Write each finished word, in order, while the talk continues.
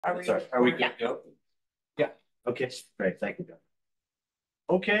Sorry, are we good to go? Yeah, okay, great, thank you, John.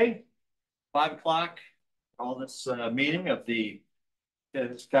 Okay, 5 o'clock, call this meeting of the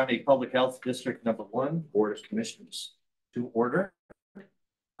Kittitas County Public Health District #1 Board of Commissioners to order.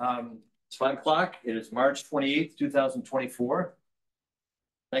 It's 5 o'clock. It is March 28th, 2024.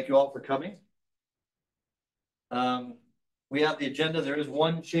 Thank you all for coming. We have the agenda. There is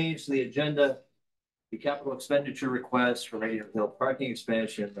one change to the agenda. The capital expenditure request for Radio Hill parking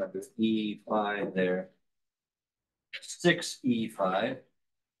expansion under E5 there. 6E5.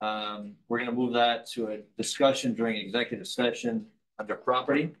 We're going to move that to a discussion during executive session under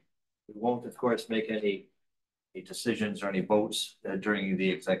property. We won't, of course, make any decisions or any votes during the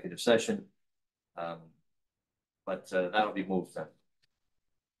executive session, but that'll be moved then.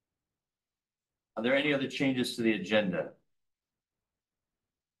 Are there any other changes to the agenda?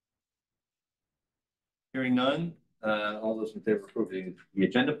 Hearing none, all those in favor of approving the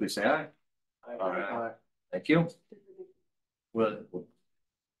agenda, please say aye. Aye. Aye. Thank you. Oh,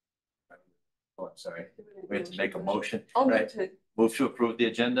 I'm sorry. We have to make a motion. Move to approve the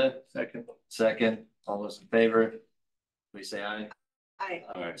agenda. Second. All those in favor, please say aye. Aye.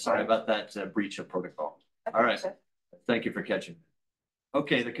 All right. Sorry about that breach of protocol. All right. Thank you for catching.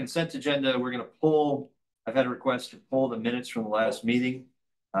 Okay, the consent agenda, we're going to pull. I've had a request to pull the minutes from the last meeting,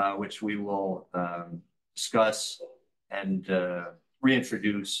 which we will discuss and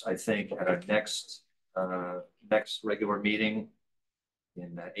reintroduce, I think, at our next regular meeting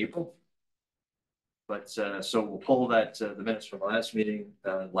in April. But so we'll pull that the minutes from the last meeting,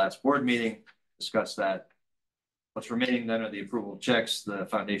 last board meeting, discuss that. What's remaining then are the approval of checks, the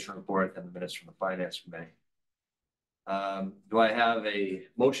foundation report, and the minutes from the finance committee. Do I have a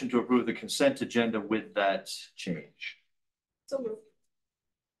motion to approve the consent agenda with that change? So moved.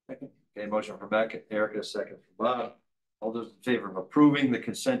 Second. Okay, motion from Erica, second from Bob. All those in favor of approving the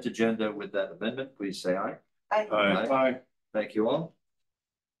consent agenda with that amendment, please say aye. Aye. Aye. Thank you all.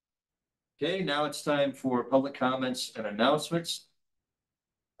 Okay, now it's time for public comments and announcements.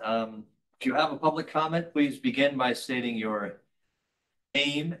 If you have a public comment, please begin by stating your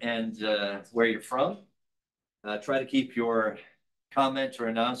name and where you're from. Try to keep your comment or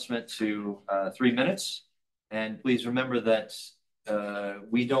announcement to 3 minutes. And please remember that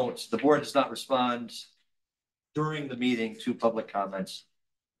the board does not respond during the meeting to public comments,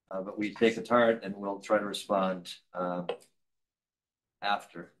 but we take it to heart and we'll try to respond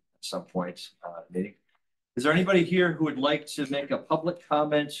after at some point meeting. Is there anybody here who would like to make a public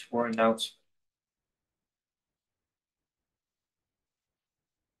comment or announcement?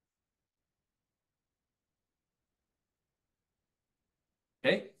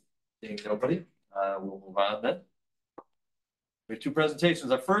 Okay, seeing nobody, we'll move on then. We have two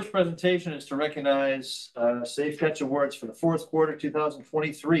presentations. Our first presentation is to recognize Safe Catch Awards for the fourth quarter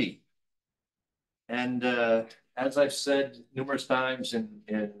 2023. And as I've said numerous times in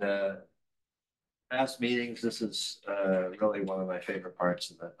past meetings, this is really one of my favorite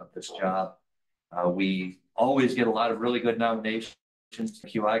parts of this job. We always get a lot of really good nominations from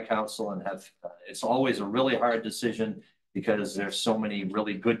QI Council and have it's always a really hard decision because there's so many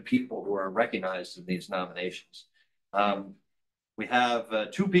really good people who are recognized in these nominations. We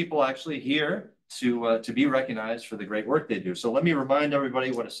have two people actually here to be recognized for the great work they do. So let me remind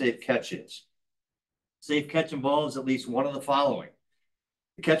everybody what a safe catch is. Safe catch involves at least one of the following.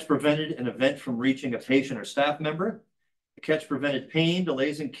 The catch prevented an event from reaching a patient or staff member. The catch prevented pain,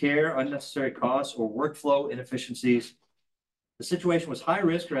 delays in care, unnecessary costs, or workflow inefficiencies. The situation was high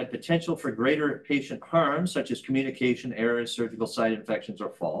risk or had potential for greater patient harm, such as communication errors, surgical site infections,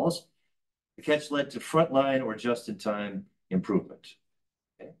 or falls. The catch led to frontline or just-in-time improvement.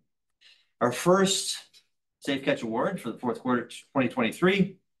 Okay. Our first Safe Catch Award for the fourth quarter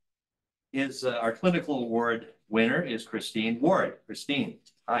 2023 is our clinical award winner is Christine Ward. Christine,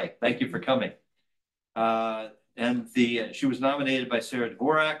 hi, thank you for coming. She was nominated by Sarah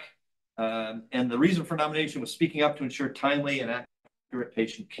Dvorak. And the reason for nomination was speaking up to ensure timely and accurate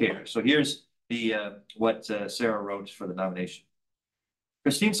patient care. So here's what Sarah wrote for the nomination.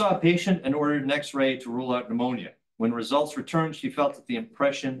 Christine saw a patient and ordered an X-ray to rule out pneumonia. When results returned, she felt that the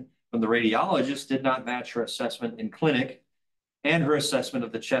impression from the radiologist did not match her assessment in clinic and her assessment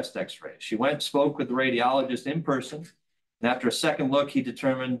of the chest X-ray. She went, spoke with the radiologist in person, and after a second look, he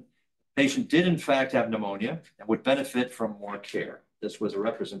determined the patient did in fact have pneumonia and would benefit from more care. This was a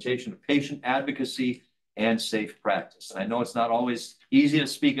representation of patient advocacy and safe practice. And I know it's not always easy to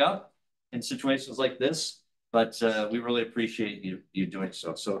speak up in situations like this, but we really appreciate you doing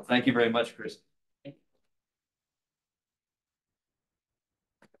so. So thank you very much, Chris.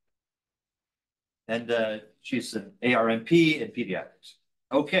 And she's an ARMP in pediatrics.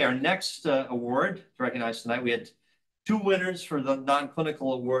 Okay, our next award to recognize tonight, we had two winners for the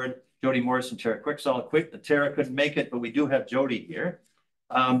non-clinical award, Jody Morris and Tara Quicksall. Tara couldn't make it, but we do have Jody here.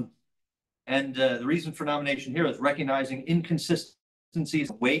 And the reason for nomination here is recognizing inconsistencies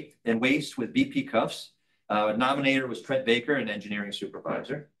in weight and waste with BP cuffs. Nominator was Trent Baker, an engineering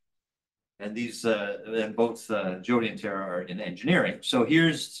supervisor. And these, and both Jody and Tara are in engineering. So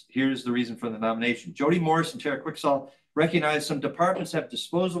here's the reason for the nomination. Jody Morris and Tara Quicksall recognize some departments have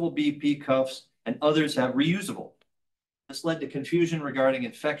disposable BP cuffs and others have reusable. This led to confusion regarding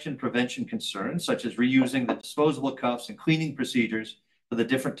infection prevention concerns, such as reusing the disposable cuffs and cleaning procedures for the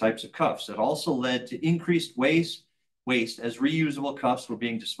different types of cuffs. It also led to increased waste as reusable cuffs were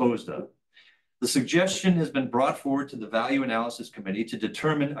being disposed of. The suggestion has been brought forward to the Value Analysis Committee to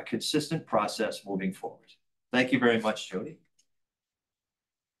determine a consistent process moving forward. Thank you very much, Jody.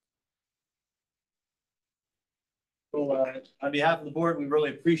 So, on behalf of the board, we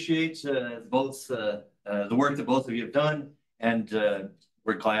really appreciate both the work that both of you have done, and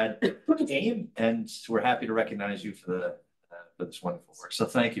we're glad you came, and we're happy to recognize you for this wonderful work. So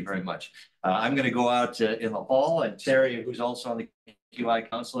thank you very much. I'm going to go out in the hall, and Terry, who's also on the QI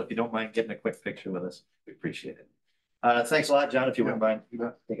Council, if you don't mind getting a quick picture with us, we appreciate it. Thanks a lot, John, if you wouldn't mind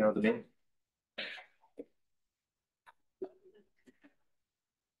taking over the meeting.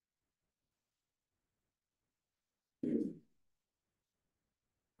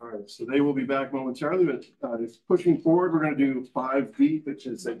 All right, so they will be back momentarily, but pushing forward, we're going to do 5B, which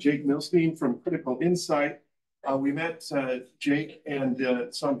is Jake Milstein from Critical Insight. We met Jake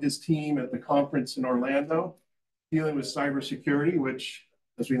and some of his team at the conference in Orlando, dealing with cybersecurity, which,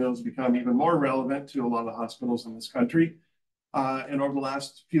 as we know, has become even more relevant to a lot of hospitals in this country. And over the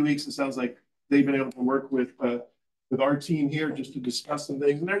last few weeks, it sounds like they've been able to work with our team here just to discuss some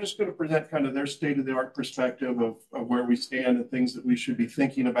things. And they're just going to present kind of their state-of-the-art perspective of where we stand and things that we should be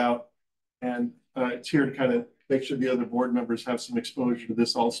thinking about. And it's here to kind of make sure the other board members have some exposure to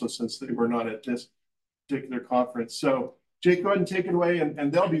this also, since they were not at this particular conference. So Jake, go ahead and take it away,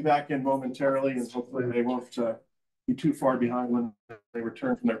 and they'll be back in momentarily, and hopefully they won't be too far behind when they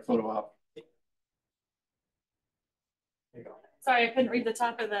return from their photo op. Sorry, I couldn't read the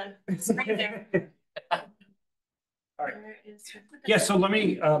top of the screen there. All right. Yeah, so let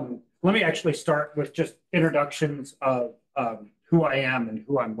me actually start with just introductions of who I am and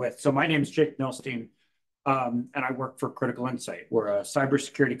who I'm with. So my name is Jake Milstein, and I work for Critical Insight. We're a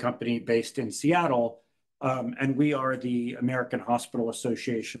cybersecurity company based in Seattle, and we are the American Hospital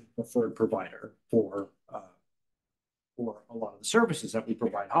Association preferred provider for a lot of the services that we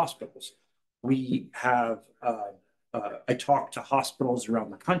provide hospitals. We have I talk to hospitals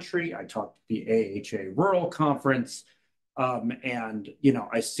around the country. I talk to the AHA Rural Conference, and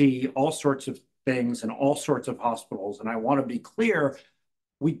I see all sorts of things in all sorts of hospitals. And I want to be clear,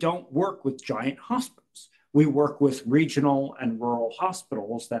 we don't work with giant hospitals. We work with regional and rural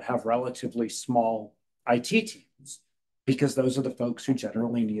hospitals that have relatively small IT teams, because those are the folks who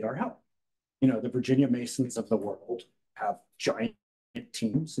generally need our help. The Virginia Masons of the world have giant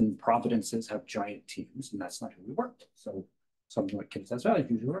teams, and Providences have giant teams, and that's not who we work with. So something like Kittitas Valley,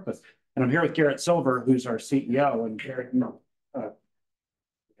 who we work with. And I'm here with Garrett Silver, who's our CEO. And Garrett,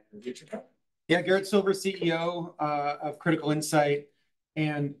 Yeah, Garrett Silver, CEO of Critical Insight,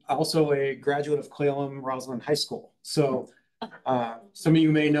 and also a graduate of Clallam-Roslyn High School. So some of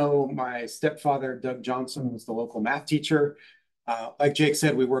you may know my stepfather, Doug Johnson, was the local math teacher. Like Jake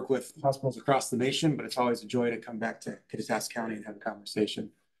said, we work with hospitals across the nation, but it's always a joy to come back to Kittitas County and have a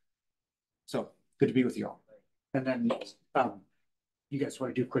conversation. So good to be with you all. And then you guys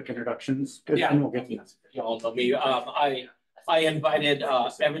want to do quick introductions? Yeah, and we'll get to that. You all know me. I invited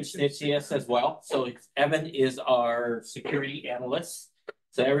Evan Schnitzius as well. So Evan is our security analyst.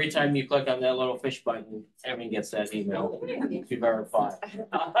 So every time you click on that little fish button, Evan gets that email to verify.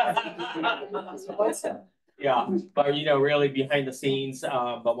 Yeah, but really behind the scenes,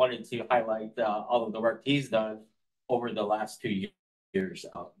 but wanted to highlight all of the work he's done over the last 2 years,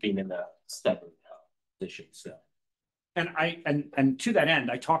 being in the step position. So. And to that end,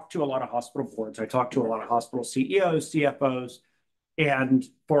 I talk to a lot of hospital boards. I talk to a lot of hospital CEOs, CFOs, and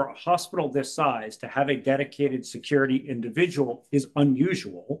for a hospital this size to have a dedicated security individual is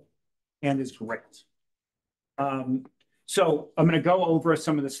unusual and is great. So I'm going to go over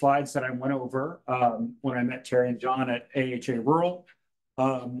some of the slides that I went over when I met Terry and John at AHA Rural.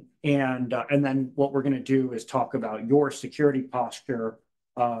 And then what we're going to do is talk about your security posture,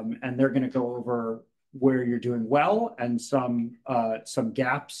 and they're going to go over where you're doing well and some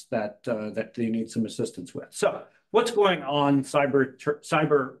gaps that they need some assistance with. So what's going on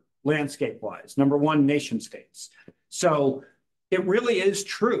cyber landscape wise? Number one, nation states. So it really is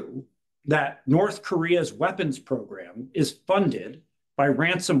true that North Korea's weapons program is funded by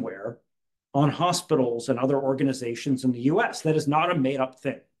ransomware on hospitals and other organizations in the US. That is not a made-up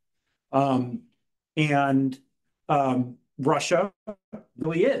thing. And Russia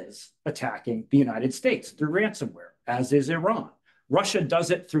really is attacking the United States through ransomware, as is Iran. Russia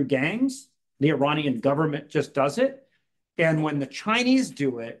does it through gangs. The Iranian government just does it. And when the Chinese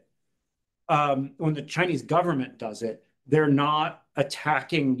do it, when the Chinese government does it, they're not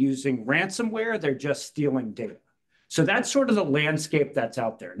attacking using ransomware, they're just stealing data. So that's sort of the landscape that's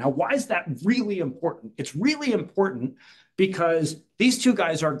out there. Now, why is that really important? It's really important because these two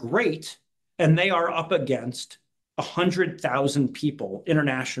guys are great and they are up against 100,000 people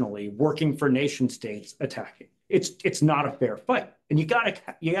internationally working for nation states attacking. It's not a fair fight. And you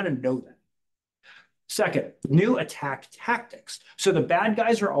gotta know that. Second, new attack tactics. So the bad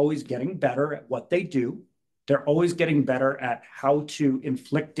guys are always getting better at what they do. They're always getting better at how to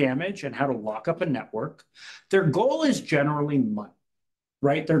inflict damage and how to lock up a network. Their goal is generally money,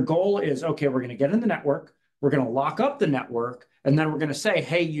 right? Their goal is, okay, we're going to get in the network, we're going to lock up the network, and then we're going to say,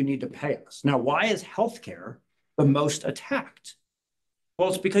 hey, you need to pay us. Now, why is healthcare the most attacked? Well,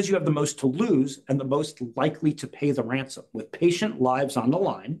 it's because you have the most to lose and the most likely to pay the ransom with patient lives on the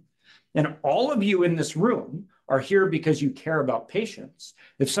line. And all of you in this room are here because you care about patients.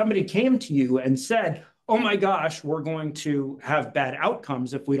 If somebody came to you and said, oh my gosh, we're going to have bad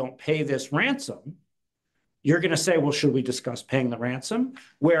outcomes if we don't pay this ransom, you're going to say, well, should we discuss paying the ransom?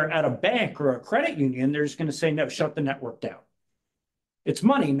 Where at a bank or a credit union, they're just going to say, no, shut the network down. It's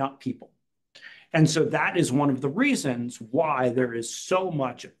money, not people. And so that is one of the reasons why there is so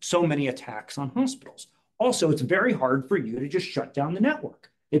many attacks on hospitals. Also, it's very hard for you to just shut down the network.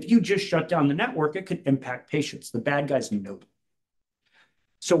 If you just shut down the network, it could impact patients. The bad guys know that.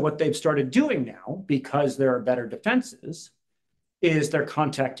 So what they've started doing now, because there are better defenses, is they're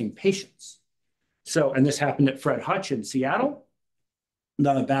contacting patients. So, and this happened at Fred Hutch in Seattle.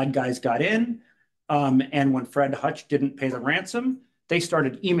 The bad guys got in, and when Fred Hutch didn't pay the ransom, they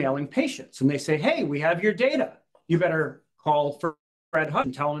started emailing patients. And they say, hey, we have your data. You better call for Fred Hutch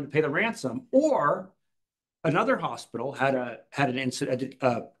and tell him to pay the ransom. Or another hospital had an incident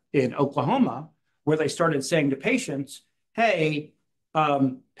in Oklahoma where they started saying to patients, hey,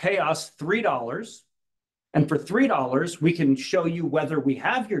 pay us $3. And for $3, we can show you whether we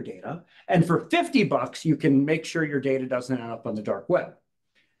have your data. And for $50, you can make sure your data doesn't end up on the dark web.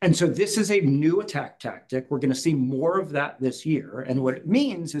 And so this is a new attack tactic. We're going to see more of that this year. And what it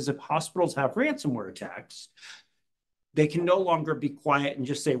means is if hospitals have ransomware attacks, they can no longer be quiet and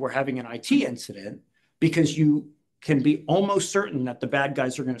just say, we're having an IT incident, because you can be almost certain that the bad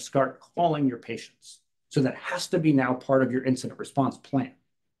guys are going to start calling your patients. So that has to be now part of your incident response plan.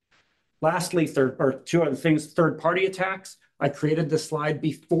 Lastly, two other things, third-party attacks. I created this slide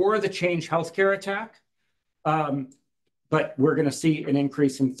before the Change Healthcare attack, but we're going to see an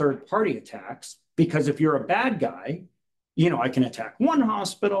increase in third-party attacks because if you're a bad guy, I can attack one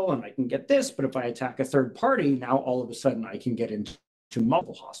hospital and I can get this, but if I attack a third party, now all of a sudden I can get into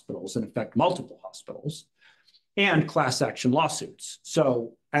multiple hospitals and affect multiple hospitals and class action lawsuits.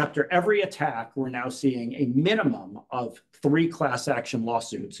 So after every attack, we're now seeing a minimum of 3 class action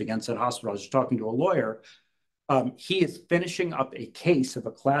lawsuits against that hospital. I was just talking to a lawyer. He is finishing up a case of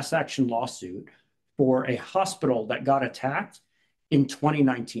a class action lawsuit for a hospital that got attacked in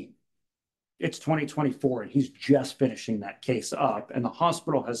 2019. It's 2024, and he's just finishing that case up, and the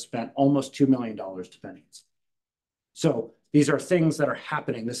hospital has spent almost $2 million defending it. So these are things that are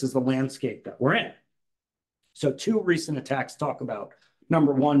happening. This is the landscape that we're in. So 2 recent attacks talk about,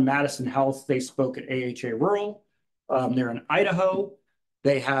 number 1, Madison Health. They spoke at AHA Rural. They're in Idaho.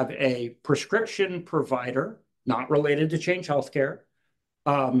 They have a prescription provider, not related to Change Healthcare.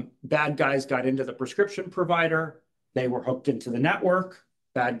 Bad guys got into the prescription provider. They were hooked into the network.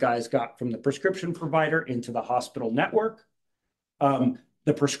 Bad guys got from the prescription provider into the hospital network.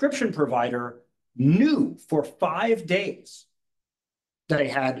 The prescription provider knew for 5 days that they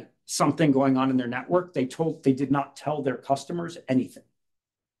had something going on in their network. They did not tell their customers anything.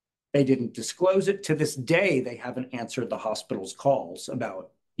 They didn't disclose it. To this day, they haven't answered the hospital's calls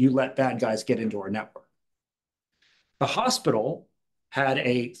about, you let bad guys get into our network. The hospital had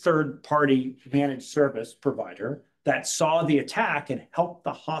a third-party managed service provider that saw the attack and helped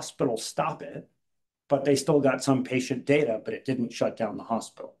the hospital stop it, but they still got some patient data, but it didn't shut down the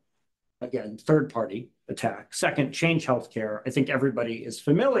hospital. Again, third-party attack. Second, Change Healthcare. I think everybody is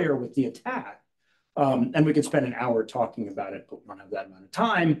familiar with the attack, and we could spend an hour talking about it, but we don't have that amount of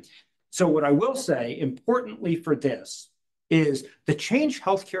time. So what I will say, importantly for this, is the Change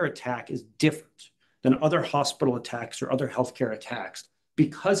Healthcare attack is different than other hospital attacks or other healthcare attacks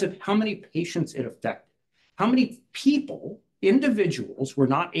because of how many patients it affected. How many people, individuals, were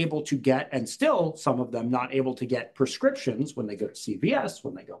not able to get, and still some of them not able to get prescriptions when they go to CVS,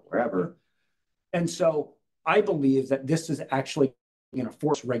 when they go wherever. And so I believe that this is actually going to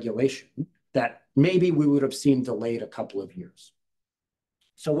force regulation that maybe we would have seen delayed a couple of years.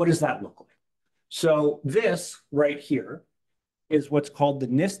 So what does that look like? So this right here is what's called the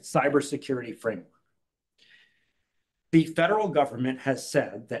NIST cybersecurity framework. The federal government has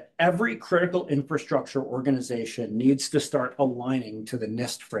said that every critical infrastructure organization needs to start aligning to the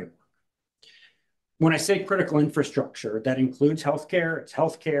NIST framework. When I say critical infrastructure, that includes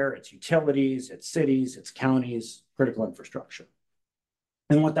healthcare, it's utilities, it's cities, it's counties, critical infrastructure.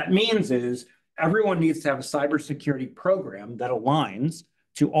 And what that means is everyone needs to have a cybersecurity program that aligns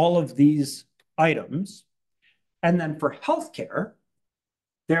to all of these items. And then for healthcare,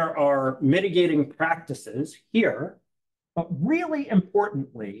 there are mitigating practices here, but really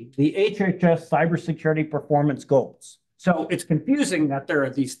importantly, the HHS cybersecurity performance goals. So it's confusing that there are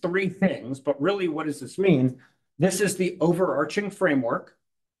these three things, but really what does this mean? This is the overarching framework.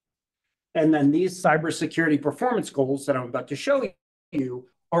 And then these cybersecurity performance goals that I'm about to show you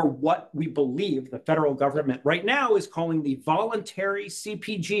are what we believe the federal government right now is calling the voluntary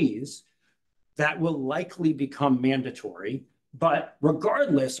CPGs that will likely become mandatory, but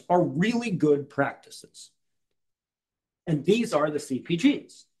regardless are really good practices. And these are the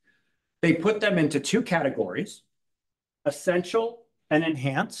CPGs. They put them into two categories: essential and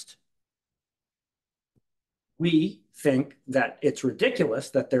enhanced. We think that it's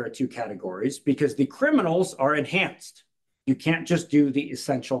ridiculous that there are two categories because the criminals are enhanced. You can't just do the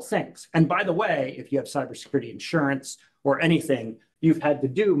essential things. And by the way, if you have cybersecurity insurance or anything, you've had to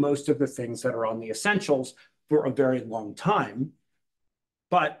do most of the things that are on the essentials for a very long time.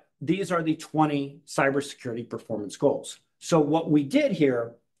 But these are the 20 cybersecurity performance goals. So what we did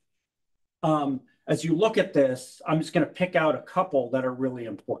here, as you look at this, I'm just going to pick out a couple that are really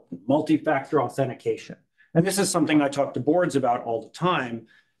important. Multi-factor authentication. And this is something I talk to boards about all the time.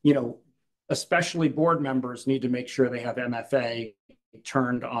 You know, especially board members need to make sure they have MFA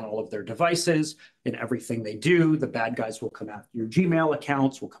turned on all of their devices. In everything they do, the bad guys will come after your Gmail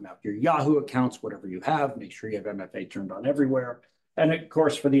accounts, will come after your Yahoo accounts, whatever you have. Make sure you have MFA turned on everywhere. And of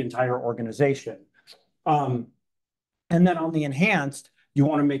course, for the entire organization. And then on the enhanced, you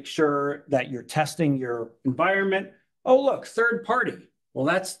want to make sure that you're testing your environment. Oh, look, third party. Well,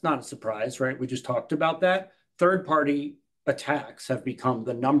 that's not a surprise, right? We just talked about that. Third party attacks have become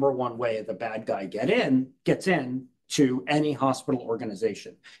the #1 way the bad guy gets in to any hospital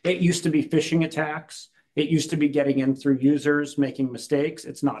organization. It used to be phishing attacks. It used to be getting in through users making mistakes.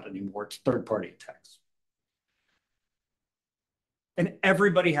 It's not anymore. It's third party attacks. And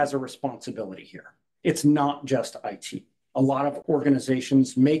everybody has a responsibility here. It's not just IT. A lot of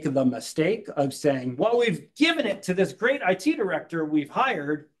organizations make the mistake of saying, well, we've given it to this great IT director we've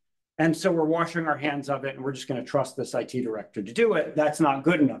hired, and so we're washing our hands of it, and we're just going to trust this IT director to do it. That's not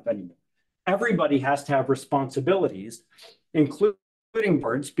good enough anymore. Everybody has to have responsibilities, including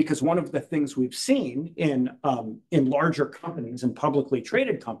boards, because one of the things we've seen in larger companies and publicly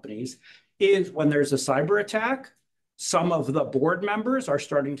traded companies is when there's a cyber attack, some of the board members are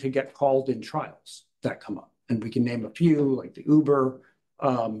starting to get called in trials that come up. And we can name a few, like the Uber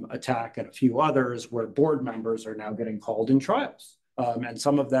attack and a few others where board members are now getting called in trials. And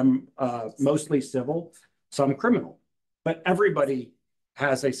some of them mostly civil, some criminal. But everybody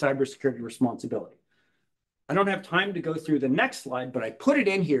has a cybersecurity responsibility. I don't have time to go through the next slide, but I put it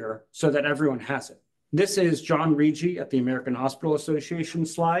in here so that everyone has it. This is John Rigi at the American Hospital Association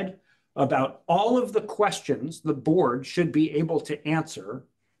slide about all of the questions the board should be able to answer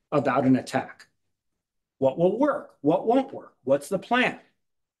about an attack. What will work? What won't work? What's the plan?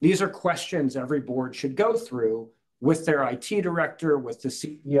 These are questions every board should go through with their IT director, with the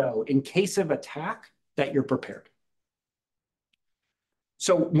CEO, in case of attack, that you're prepared.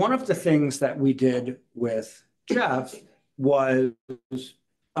 So one of the things that we did with Jeff was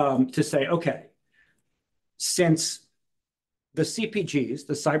to say, okay, since the CPGs,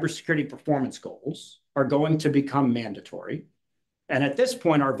 the cybersecurity performance goals, are going to become mandatory, and at this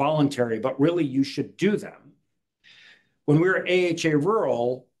point are voluntary, but really you should do them. When we were at AHA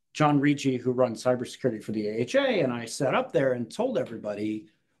Rural, John Rigi, who runs cybersecurity for the AHA, and I sat up there and told everybody,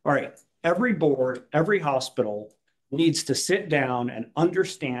 all right, every board, every hospital needs to sit down and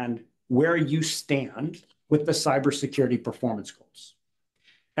understand where you stand with the cybersecurity performance goals.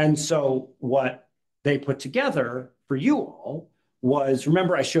 And so what they put together for you all was,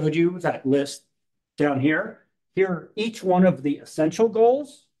 remember I showed you that list down here? Here, each one of the essential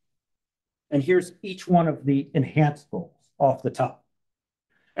goals And here's each one of the enhanced goals off the top.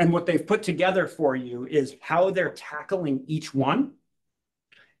 And what they've put together for you is how they're tackling each one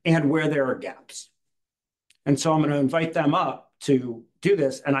and where there are gaps. And so I'm going to invite them up to do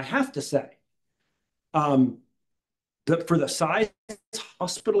this. And I have to say, that for the size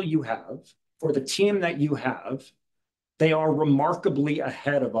hospital you have, for the team that you have, they are remarkably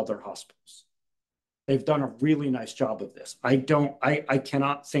ahead of other hospitals. They've done a really nice job of this. I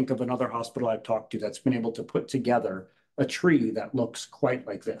cannot think of another hospital I've talked to that's been able to put together a tree that looks quite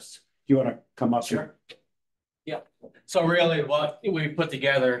like this. You want to come up here? Yeah, so really what we put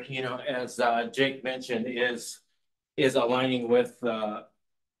together, you know, as Jake mentioned, is aligning with the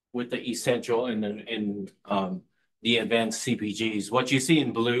essential and the advanced CPGs. What you see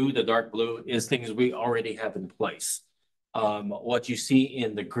in blue, the dark blue, is things we already have in place. What you see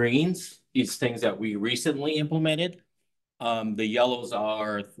in the greens is things that we recently implemented. The yellows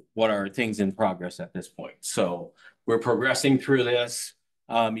are what are things in progress at this point. So we're progressing through this.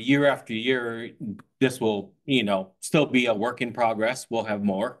 Year after year, this will, you know, still be a work in progress. We'll have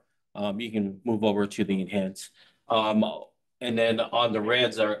more. You can move over to the enhance. And then on the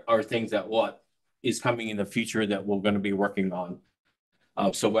reds are things that what is coming in the future that we're going to be working on.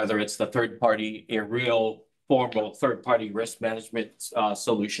 So whether it's the third party, a real formal third party risk management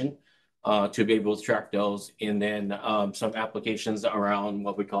solution to be able to track those, and then some applications around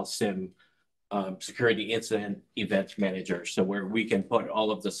what we call SIM. Security incident event manager. So where we can put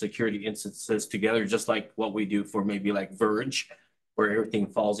all of the security instances together, just like what we do for maybe like Verge, where everything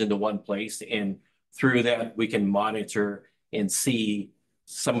falls into one place. And through that, we can monitor and see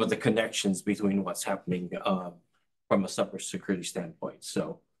some of the connections between what's happening from a cybersecurity standpoint.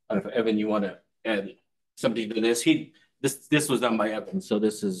 So if Evan, you want to add something to this? This was done by Evan. So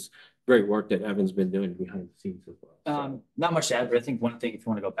this is great work that Evan's been doing behind the scenes as well. So. Not much to add, but I think one thing, if you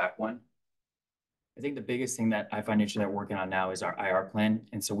want to go back one, I think the biggest thing that I find interesting that we're working on now is our IR plan.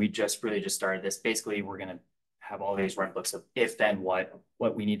 And so we just really just started this. Basically, we're going to have all these run books of if, then what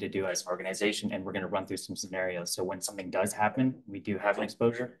we need to do as an organization. And we're going to run through some scenarios. So when something does happen, we do have an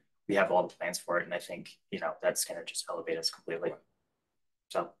exposure, we have all the plans for it. And I think, you know, that's going to just elevate us completely.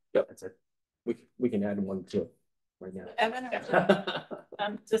 So yep, that's it. We can add one too right now. Evan,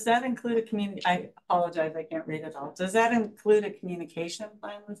 does that include a community? I apologize, I can't read it all. Does that include a communication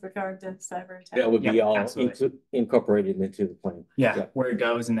plan with regard to cyber attack? That would be Yeah, all incorporated into the plan. Yeah, where it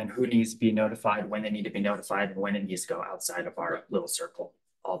goes and then who needs to be notified, when they need to be notified, and when it needs to go outside of our little circle,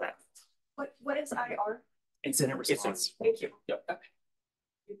 all that. What is IR? Incident response. Thank you. Yep. Okay.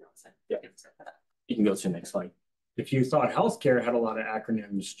 Yeah. You can go to the next slide. If you thought healthcare had a lot of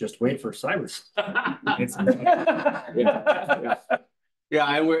acronyms, just wait for cyber.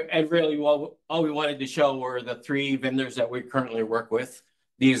 Yeah, and really all we wanted to show were the 3 vendors that we currently work with.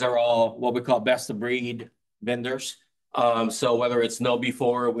 These are all what we call best of breed vendors. So whether it's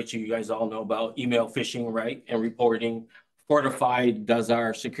KnowBe4, which you guys all know about, email phishing, right, and reporting. Fortified does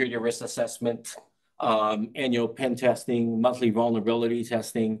our security risk assessment, annual pen testing, monthly vulnerability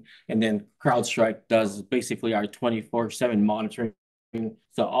testing, and then CrowdStrike does basically our 24/7 monitoring.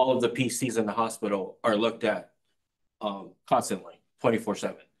 So all of the PCs in the hospital are looked at constantly,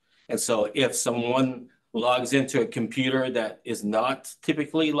 24/7. And so if someone logs into a computer that is not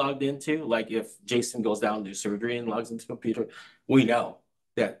typically logged into, like if Jason goes down to surgery and logs into a computer, we know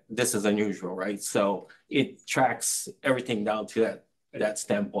that this is unusual, right? So it tracks everything down to that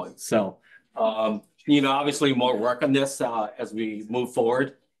standpoint. So you know, obviously more work on this as we move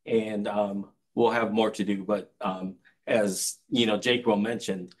forward, and we'll have more to do. But as you know, Jake will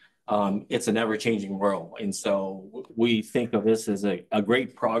mentioned, it's an ever-changing world. And so we think of this as a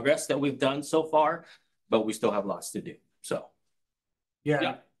great progress that we've done so far, but we still have lots to do. So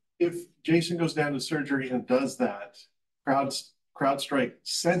Yeah. If Jason goes down to surgery and does that, CrowdStrike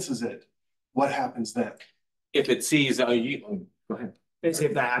senses it, what happens then? if it sees, go ahead. Basically,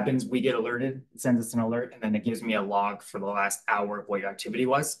 if that happens, we get alerted, it sends us an alert, and then it gives me a log for the last hour of what your activity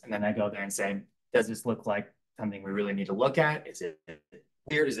was. And then I go there and say, does this look like something we really need to look at? Is it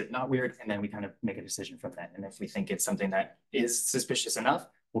weird? Is it not weird? And then we kind of make a decision from that. And if we think it's something that is suspicious enough,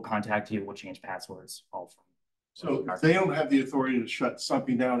 we'll contact you, we'll change passwords, all from. So they don't have the authority to shut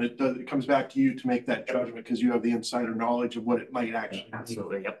something down. It comes back to you to make that judgment because you have the insider knowledge of what it might actually be.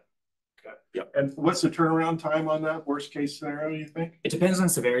 Absolutely, yep. Okay. Yep. And what's the turnaround time on that worst case scenario, you think? It depends on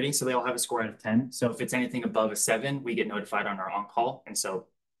severity. So they all have a score out of 10. So if it's anything above a 7, we get notified on our on-call. And so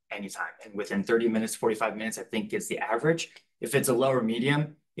anytime. And within 30 minutes, 45 minutes, I think is the average. If it's a lower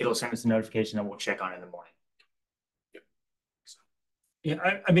medium, it'll send us a notification and we'll check on it in the morning. Yep. So.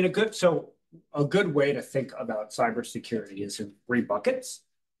 Yeah, I mean, a good way to think about cybersecurity is in 3 buckets.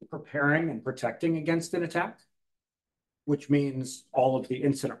 preparing and protecting against an attack, which means all of the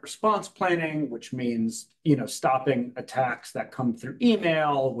incident response planning, which means, stopping attacks that come through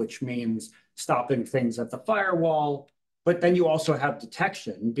email, which means stopping things at the firewall. But then you also have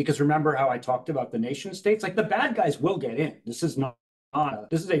detection, because remember how I talked about the nation states? Like, the bad guys will get in. This is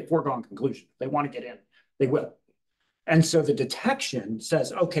this is a foregone conclusion. If they want to get in, they will. And so the detection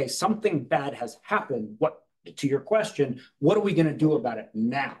says, okay, something bad has happened. What, to your question, what are we going to do about it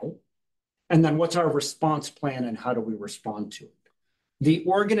now? And then what's our response plan and how do we respond to it? The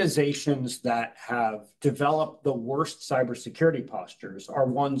organizations that have developed the worst cybersecurity postures are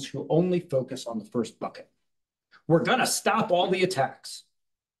ones who only focus on the first bucket. We're going to stop all the attacks.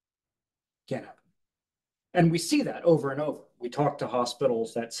 Can't happen. And we see that over and over. We talk to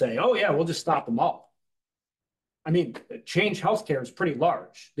hospitals that say, oh yeah, we'll just stop them all. I mean, Change Healthcare is pretty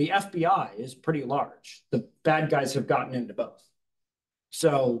large. The FBI is pretty large. The bad guys have gotten into both.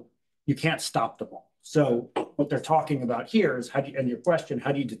 So you can't stop them all. So what they're talking about here is and your question,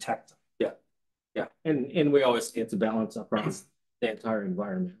 how do you detect them? Yeah, and we always get to balance across the entire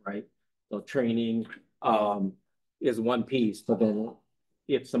environment, right? So training is one piece, but then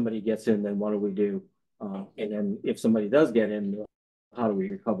if somebody gets in, then what do we do? And then if somebody does get in, how do we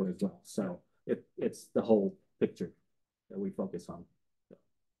recover as well? So it's the whole picture that we focus on.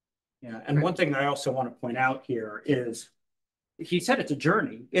 Yeah, and one thing I also want to point out here is, he said it's a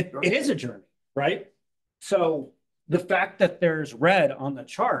journey. It is a journey, right? So the fact that there's red on the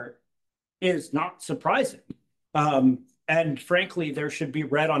chart is not surprising. And frankly, there should be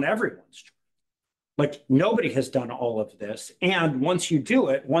red on everyone's chart. Like, nobody has done all of this. And once you do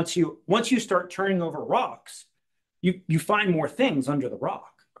it, once you start turning over rocks, you find more things under the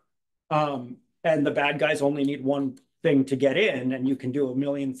rock. And the bad guys only need one thing to get in, and you can do a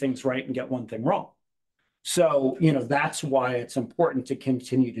million things right and get one thing wrong. So, that's why it's important to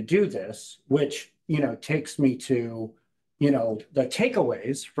continue to do this, which, takes me to, the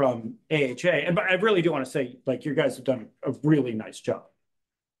takeaways from AHA. And I really do want to say, like, you guys have done a really nice job.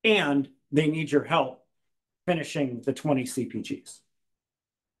 And they need your help finishing the 20 CPGs.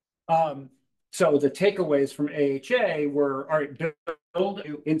 So the takeaways from AHA were, all right, build a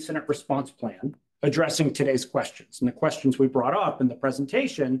new incident response plan addressing today's questions. And the questions we brought up in the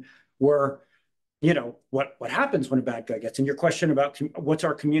presentation were, what happens when a bad guy gets in? Your question about what's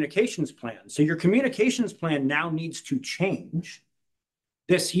our communications plan? So your communications plan now needs to change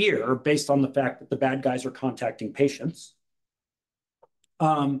this year based on the fact that the bad guys are contacting patients.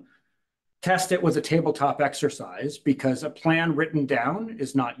 Test it with a tabletop exercise, because a plan written down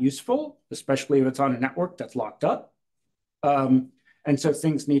is not useful, especially if it's on a network that's locked up. And so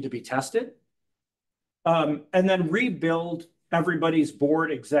things need to be tested. And then rebuild everybody's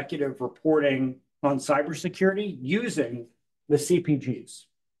board executive reporting on cybersecurity using the CPGs.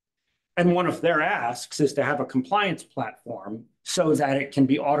 And one of their asks is to have a compliance platform so that it can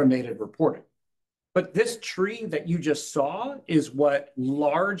be automated reporting. But this tree that you just saw is what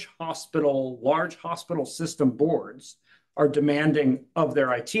large hospital system boards are demanding of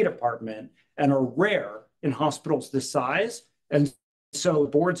their IT department, and are rare in hospitals this size. And so the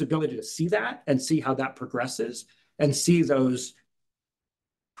board's ability to see that and see how that progresses, and see those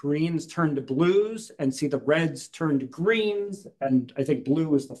greens turn to blues and see the reds turn to greens, and I think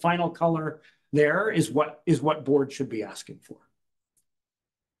blue is the final color there, is what board should be asking for.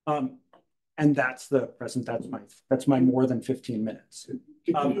 And that's the present. That's my more than 15 minutes. Could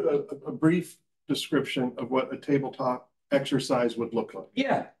you do a brief description of what a tabletop exercise would look like?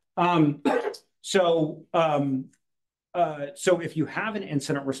 Yeah. So if you have an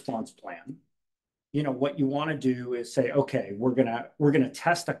incident response plan, what you want to do is say, okay, we're gonna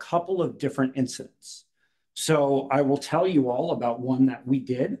test a couple of different incidents. So I will tell you all about one that we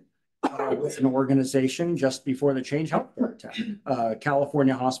did with an organization just before the Change Healthcare attack,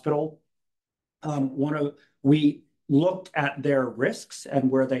 California hospital. We looked at their risks and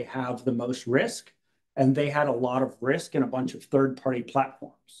where they have the most risk, and they had a lot of risk in a bunch of third-party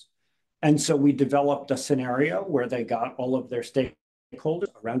platforms. And so we developed a scenario where they got all of their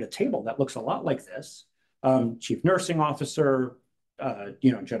stakeholders around a table that looks a lot like this: chief nursing officer,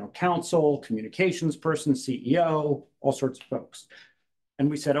 general counsel, communications person, CEO, all sorts of folks. And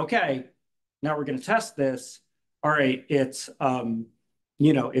we said, okay, now we're going to test this. All right, it's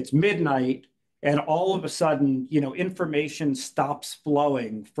midnight, and all of a sudden, information stops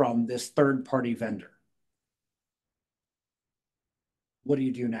flowing from this third-party vendor. What do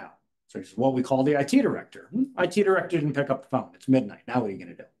you do now? So he says, well, we call the IT director. IT director didn't pick up the phone. It's midnight. Now what are you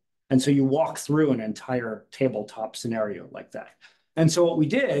going to do? And so you walk through an entire tabletop scenario like that. And so what we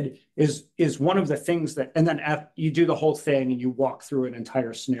did is one of the things that, and then you do the whole thing and you walk through an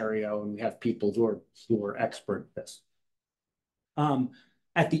entire scenario, and we have people who are expert at this.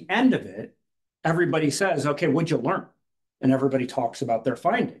 At the end of it, everybody says, okay, what'd you learn? And everybody talks about their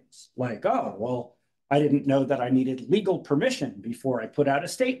findings. Like, oh, well, I didn't know that I needed legal permission before I put out a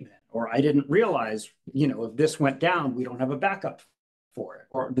statement, or I didn't realize, if this went down, we don't have a backup for it,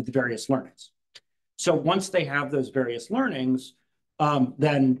 or the various learnings. So once they have those various learnings,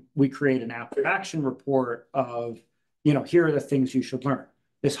 then we create an after action report of, here are the things you should learn.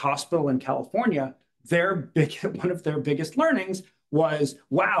 This hospital in California, one of their biggest learnings was,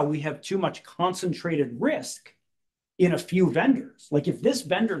 wow, we have too much concentrated risk in a few vendors. Like if this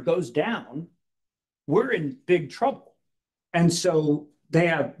vendor goes down, we're in big trouble. And so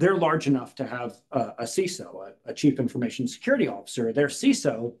they're large enough to have a CISO, a chief information security officer. Their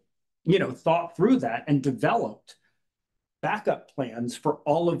CISO, thought through that and developed backup plans for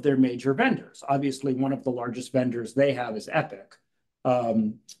all of their major vendors. Obviously, one of the largest vendors they have is Epic,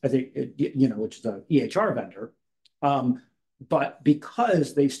 I think, which is an EHR vendor. But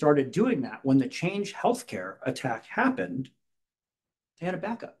because they started doing that, when the Change Healthcare attack happened, they had a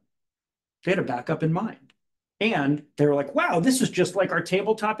backup. They had a backup in mind. And they were like, wow, this is just like our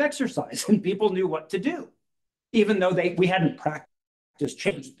tabletop exercise. And people knew what to do. Even though we hadn't practiced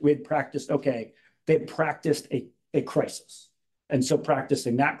change, we had practiced, they practiced a crisis. And so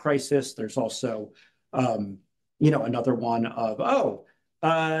practicing that crisis, there's also, another one of,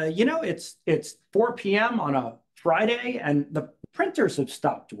 it's 4 p.m. on a Friday and the printers have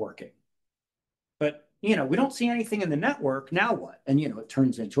stopped working. But, we don't see anything in the network. Now what? And, it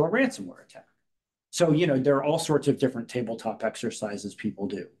turns into a ransomware attack. So, there are all sorts of different tabletop exercises people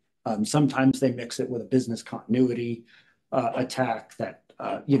do. Sometimes they mix it with a business continuity attack that,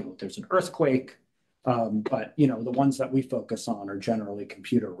 there's an earthquake. But, the ones that we focus on are generally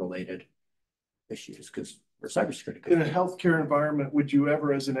computer related issues because we're cybersecurity. In a healthcare environment, would you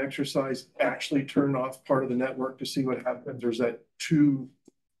ever, as an exercise, actually turn off part of the network to see what happens? Or is that too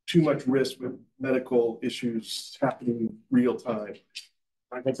much risk with medical issues happening real time?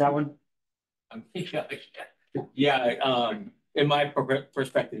 I take that one. In my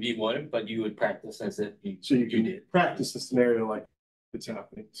perspective, you wouldn't, but you would practice as if So you can did. practice the scenario like it's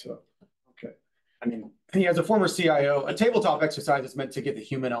happening. So, okay. I mean, as a former CIO, a tabletop exercise is meant to get the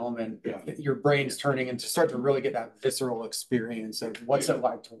human element, your brain's turning, and to start to really get that visceral experience of what's it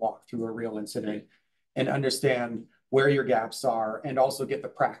like to walk through a real incident and understand where your gaps are, and also get the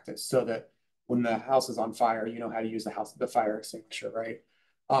practice so that when the house is on fire, you know how to use the fire extinguisher, right?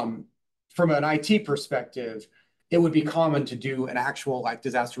 From an IT perspective, it would be common to do an actual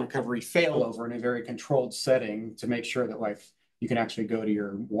disaster recovery failover in a very controlled setting to make sure that you can actually go to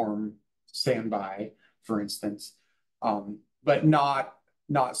your warm standby, for instance, but not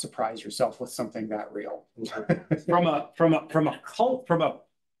surprise yourself with something that real.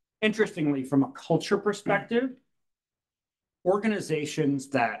 Interestingly, from a culture perspective, organizations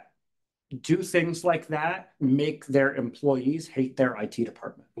that do things like that make their employees hate their IT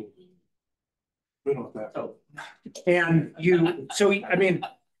department. Good on that. And so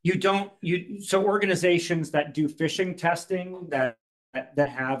organizations that do phishing testing that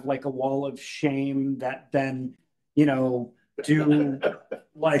have a wall of shame that then, do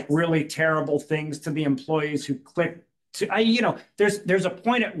really terrible things to the employees who click to, there's a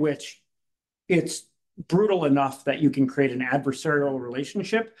point at which it's brutal enough that you can create an adversarial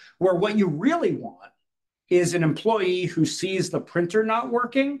relationship where what you really want is an employee who sees the printer not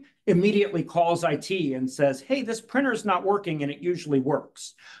working, immediately calls IT and says, hey, this printer's not working, and it usually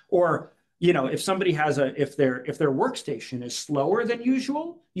works. Or, if somebody has if their workstation is slower than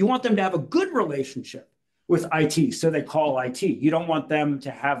usual, you want them to have a good relationship with IT. So they call IT. You don't want them to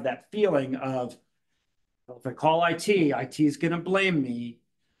have that feeling of, well, if I call IT is going to blame me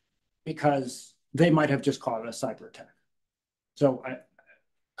because they might have just called it a cyber attack. So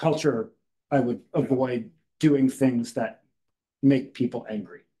culture, I would avoid doing things that make people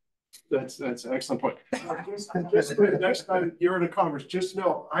angry. That's an excellent point. Just next time you're at a conference, just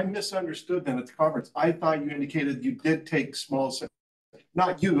know I misunderstood then at the conference. I thought you indicated you did take small,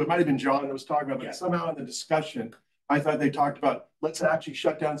 not you, it might have been John that was talking about, but somehow in the discussion, I thought they talked about, let's actually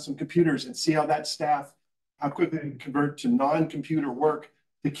shut down some computers and see how that staff, how quickly they can convert to non-computer work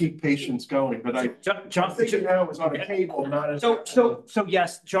to keep patients going. But John thinking now was on a table, not as. So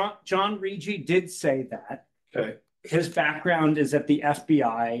yes, John Rigi did say that. Okay. His background is at the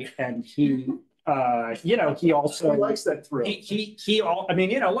FBI, and he also He likes that thrill.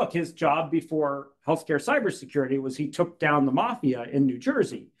 Look, his job before healthcare cybersecurity was he took down the mafia in New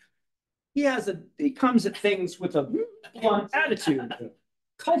Jersey. he comes at things with a blunt attitude.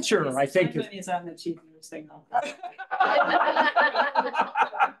 Culture, I think. He's on the chief news signal.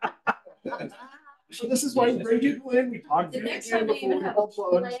 So this is why we bring you in, we talk. The next time that you have a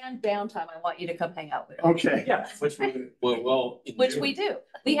planned downtime, I want you to come hang out with us. Okay. Yeah. Which we, well. Which we do.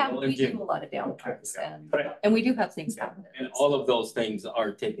 We Well, in do June. a lot of downtimes Right. and we do have things happen. And all of those things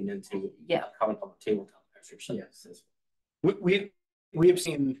are taken into. Yeah. Account on the tabletop measures. Yes. We have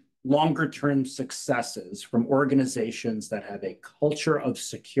seen longer term successes from organizations that have a culture of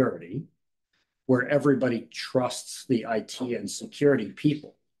security where everybody trusts the IT and security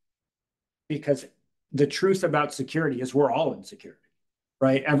people. Because the truth about security is we're all in security,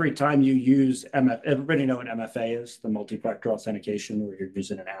 right? Every time you use everybody know what MFA is, the multi-factor authentication where you're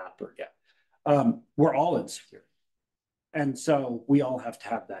using an app or we're all in security. And so we all have to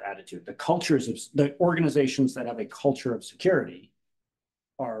have that attitude. The organizations that have a culture of security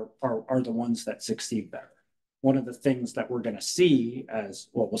are the ones that succeed better. One of the things that we're going to see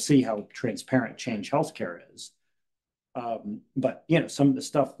we'll see how transparent Change Healthcare is. But some of the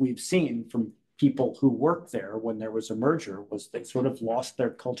stuff we've seen from people who worked there when there was a merger was they sort of lost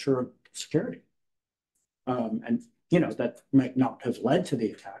their culture of security. And that might not have led to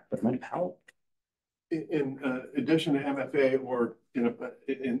the attack, but it might have helped. In addition to MFA or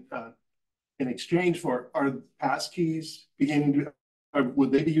in exchange for, are passkeys beginning to,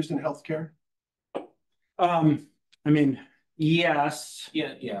 would they be used in healthcare? I mean, yes.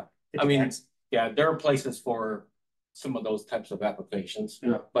 Yeah. I mean, there are places for some of those types of applications,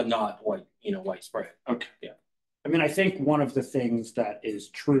 but not widespread. Okay. Yeah. I mean, I think one of the things that is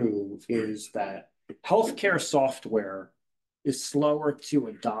true is that healthcare software is slower to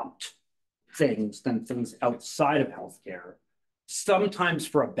adopt things than things outside of healthcare, sometimes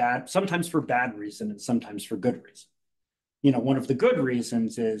for bad reason and sometimes for good reason. One of the good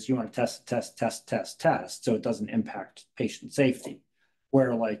reasons is you want to test, so it doesn't impact patient safety.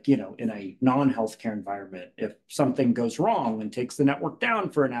 Where in a non-healthcare environment, if something goes wrong and takes the network down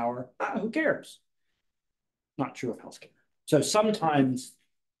for an hour, who cares? Not true of healthcare. So sometimes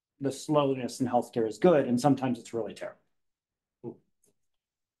the slowness in healthcare is good and sometimes it's really terrible.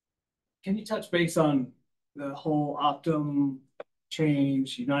 Can you touch base on the whole Optum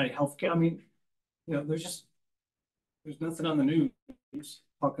change, United Healthcare? I mean, there's nothing on the news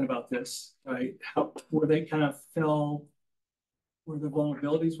talking about this, right? Where they kind of fell, where the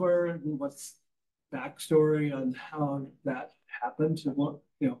vulnerabilities were, and what's backstory on how that happened to what,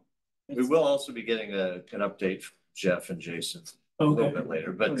 We will also be getting an update from Jeff and Jason a little bit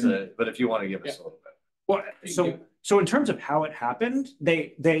later, but if you want to give us a little bit. Well, so in terms of how it happened,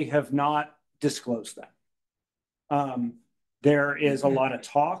 they have not disclosed that. There is a lot of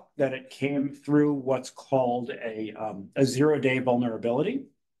talk that it came through what's called a 0-day vulnerability.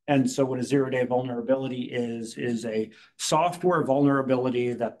 And so what a 0-day vulnerability is a software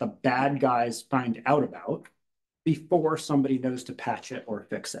vulnerability that the bad guys find out about before somebody knows to patch it or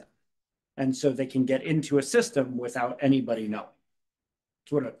fix it. And so they can get into a system without anybody knowing.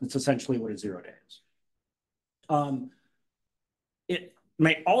 It's essentially what a 0-day is. It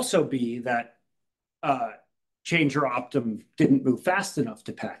may also be that Change or Optum didn't move fast enough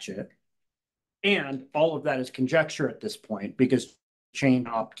to patch it. And all of that is conjecture at this point because Change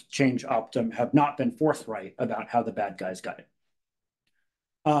Optum have not been forthright about how the bad guys got it.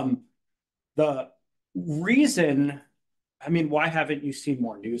 The reason, why haven't you seen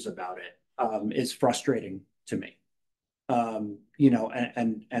more news about it? Is frustrating to me.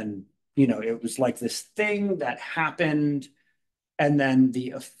 It was like this thing that happened, and then the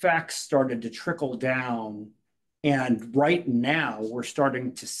effects started to trickle down. And right now, we're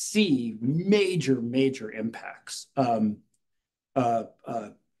starting to see major impacts.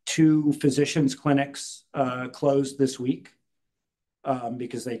 2 physicians' clinics closed this week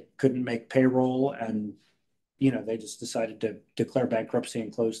because they couldn't make payroll, and they just decided to declare bankruptcy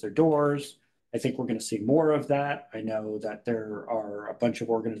and close their doors. I think we're going to see more of that. I know that there are a bunch of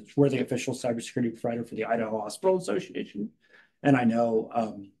organizations. We're the official cybersecurity provider for the Idaho Hospital Association, and I know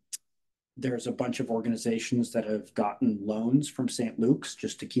there's a bunch of organizations that have gotten loans from St. Luke's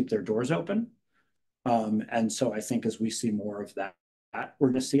just to keep their doors open. And so I think as we see more of that, we're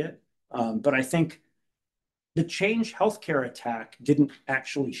going to see it. But I think the Change Healthcare attack didn't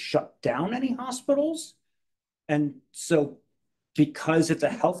actually shut down any hospitals. And so because it's a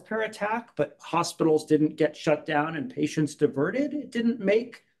healthcare attack, but hospitals didn't get shut down and patients diverted, it didn't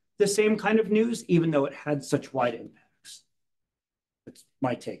make the same kind of news, even though it had such wide impacts. That's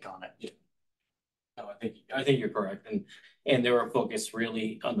my take on it. No, I think you're correct. And they were focused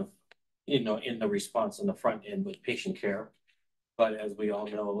really on the, in the response on the front end with patient care. But as we all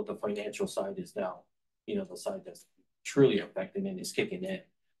know, the financial side is now, the side that's truly affected and is kicking in.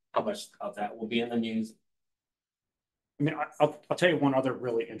 How much of that will be in the news? I mean, I'll tell you one other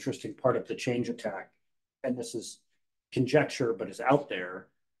really interesting part of the change attack, and this is conjecture, but is out there,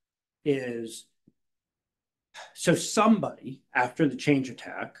 is so somebody after the change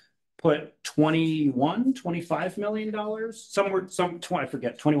attack put $25 million, somewhere, I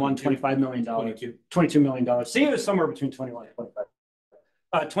forget, 21, $25 million, $22 million. See, it was somewhere between 21 and 25.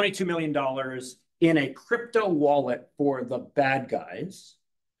 $22 million in a crypto wallet for the bad guys.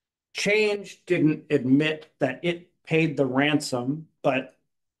 Change didn't admit that it paid the ransom, but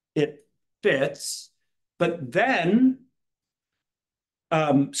it fits. But then,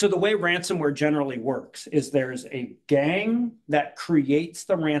 so the way ransomware generally works is there's a gang that creates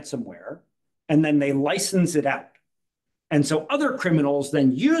the ransomware, and then they license it out. And so other criminals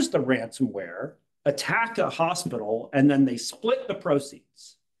then use the ransomware, attack a hospital, and then they split the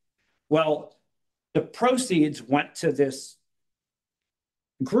proceeds. Well, the proceeds went to this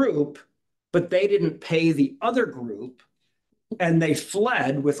group, but they didn't pay the other group, and they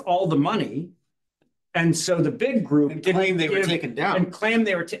fled with all the money. And so the big group And claimed they were taken down. And claimed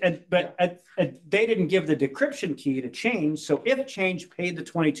they were, but they didn't give the decryption key to Change. So if Change paid the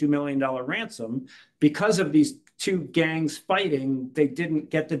 $22 million ransom, because of these two gangs fighting, they didn't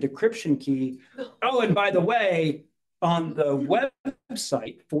get the decryption key. Oh, and by the way, on the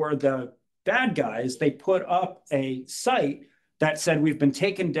website for the bad guys, they put up a site that said we've been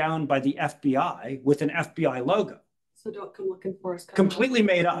taken down by the FBI with an FBI logo. So don't come looking for us. Completely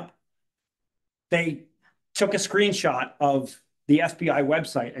made up. They took a screenshot of the FBI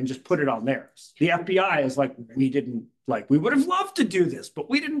website and just put it on theirs. The FBI is like, we would have loved to do this, but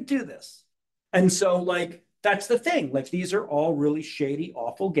we didn't do this. And so like, that's the thing. Like, these are all really shady,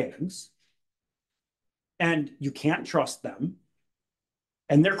 awful gangs. And you can't trust them.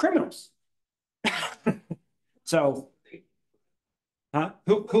 And they're criminals. So, huh?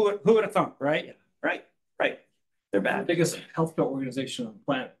 Who would have thunk, right? Right. They're bad. Biggest healthcare organization on the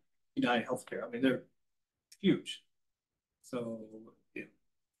planet, United Healthcare. I mean, they're huge. So yeah,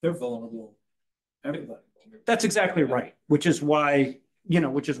 they're vulnerable. Everybody. That's exactly right. Which is why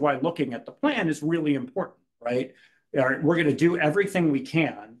looking at the plan is really important, right? We're going to do everything we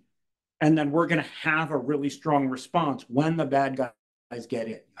can, and then we're going to have a really strong response when the bad guys get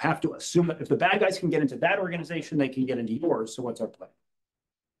in. You have to assume that if the bad guys can get into that organization, they can get into yours. So what's our plan?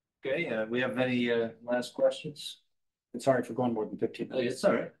 Okay, we have any last questions? And sorry for going more than 15 minutes. It's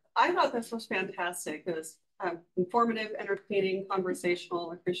all right. I thought this was fantastic. It was informative, entertaining,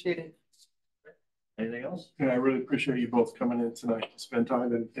 conversational, appreciated. Anything else? And I really appreciate you both coming in tonight to spend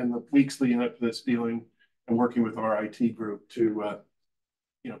time in the weeks leading up to this dealing and working with our IT group to,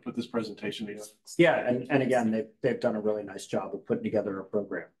 put this presentation together. Yeah, and again, they've done a really nice job of putting together a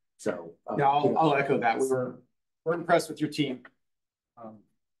program. So Yeah, I'll echo that. We're impressed with your team.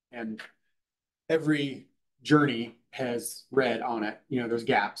 And every journey has red on it. There's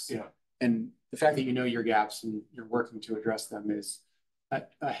gaps. Yeah. And the fact that your gaps and you're working to address them is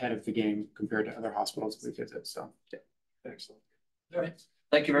ahead of the game compared to other hospitals we visit. So, yeah. Excellent. All right.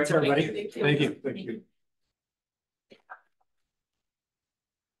 Thank you very much. everybody. Thank you. Thank you.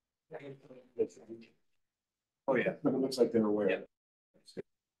 Oh, yeah. But it looks like they're aware. Yeah.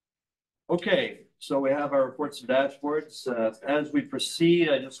 Okay, so we have our reports and dashboards. As we proceed,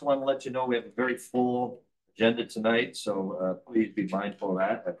 I just want to let you know we have a very full agenda tonight, so please be mindful of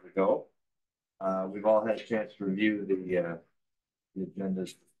that as we go. We've all had a chance to review the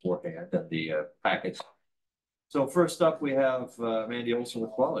agendas beforehand and the packets. So first up, we have Mandy Olson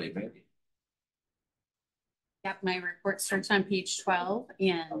with quality. Mandy. Yep, my report starts on page 12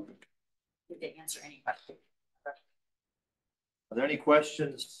 and to answer any questions. Are there any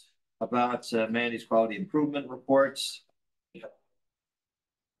questions about Mandy's quality improvement reports?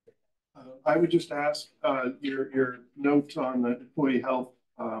 I would just ask your note on the employee health,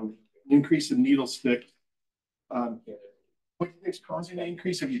 increase in needle stick. What do you think is causing the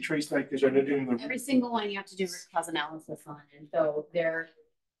increase? Have you traced that? Because they're doing Every single one you have to do root cause analysis on, and so there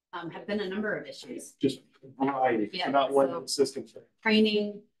have been a number of issues. just variety, Yeah, so not one so- consistent thing.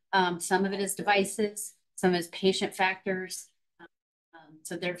 Training, some of it is devices, some is patient factors.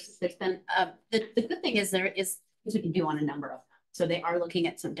 So there's been the good thing is we can do on a number of them. So they are looking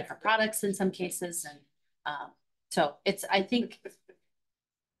at some different products in some cases, and so I think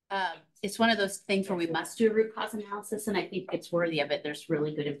it's one of those things where we must do a root cause analysis, and I think it's worthy of it. There's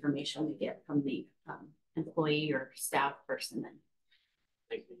really good information we get from the employee or staff person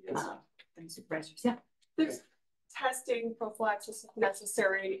and supervisors. Yeah, There's testing, prophylaxis if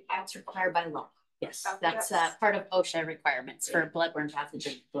necessary. that's required by law. Yes, that's part of OSHA requirements for bloodborne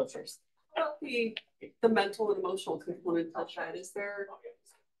pathogen closures. About the mental and emotional component of that, is there?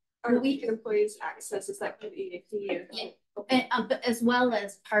 Are Well, we employees access, is that could be a key? Yeah. And, but as well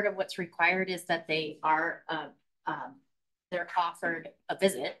as part of what's required is that they are, they're offered a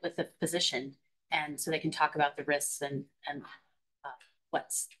visit with the physician. And so they can talk about the risks and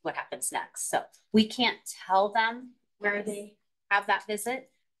what happens next. So we can't tell them where they have that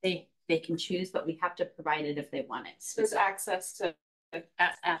visit. They can choose, but we have to provide it if they want it. There's access to.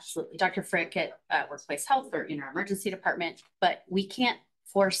 Absolutely. Dr. Frick at Workplace Health or in our emergency department, but we can't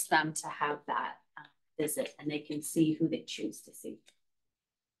force them to have that visit, and they can see who they choose to see.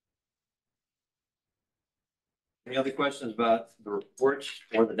 Any other questions about the reports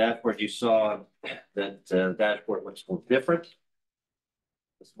or the dashboard? You saw that the dashboard looks a little different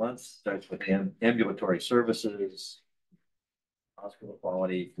this month. Starts with ambulatory services, hospital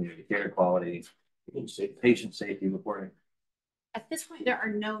quality, community care quality, patient safety reporting. At this point, there are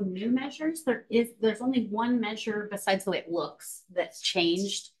no new measures. There's only one measure besides the way it looks that's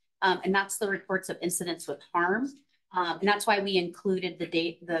changed. And that's the reports of incidents with harm. And that's why we included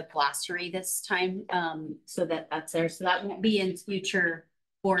the glossary this time, so that's there. So that won't be in future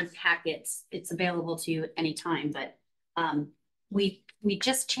board packets. It's available to you at any time, but we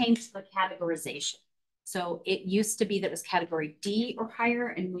just changed the categorization. So it used to be that it was category D or higher,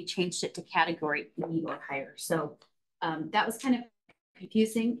 and we changed it to category E or higher. So that was kind of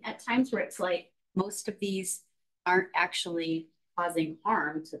confusing at times, where it's like most of these aren't actually causing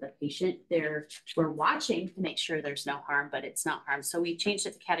harm to the patient. We're watching to make sure there's no harm, but it's not harm. So we changed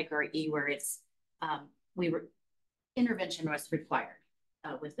it to category E, where it's intervention was required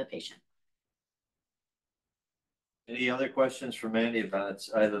with the patient. Any other questions for Mandy about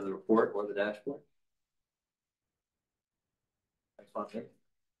either the report or the dashboard?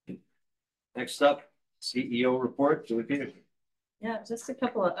 Next up, CEO report, Julie Peterson. Yeah, just a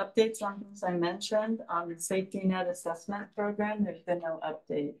couple of updates on things I mentioned on the safety net assessment program. There's been no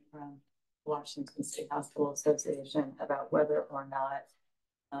update from Washington State Hospital Association about whether or not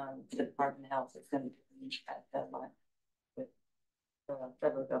the Department of Health is going to reach that deadline with the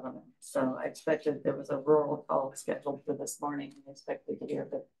federal government. So I expected there was a rural call scheduled for this morning, and I expected to hear,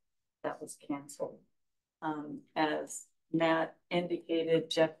 but that was canceled. As Matt indicated,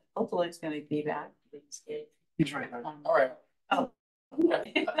 Jeff hopefully is going to be back. He's right now. All right. Oh.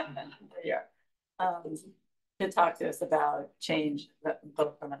 Yeah. To talk to us about change,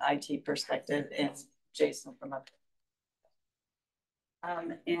 both from an IT perspective and Jason from up.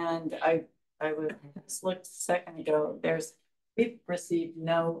 And I just looked a second ago, we've received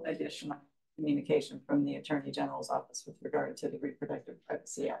no additional communication from the Attorney General's office with regard to the Reproductive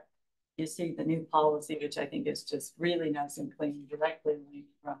Privacy Act. You see the new policy, which I think is just really nice and clean, directly linked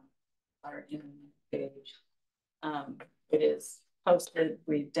from our internet page. It is posted.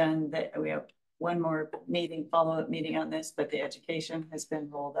 We've done that. We have one more meeting, follow-up meeting on this, but the education has been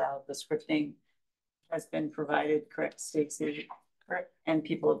rolled out. The scripting has been provided, correct, Stacey? Correct. And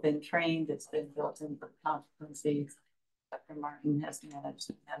people have been trained. It's been built into competencies. Dr. Martin has managed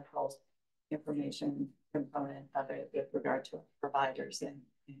the medical information component of it with regard to providers and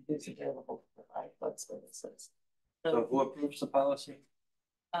who's available to provide what services. So who approves the policy?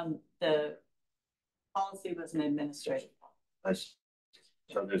 The policy was an administrative.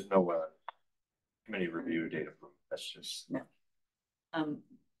 So there's no committee review data. That's just no.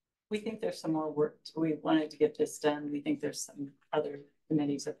 We think there's some more work. We wanted to get this done. We think there's some other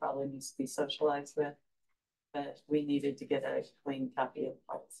committees that probably needs to be socialized with, but we needed to get a clean copy of the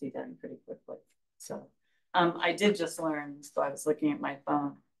policy done pretty quickly. So I did just learn, so I was looking at my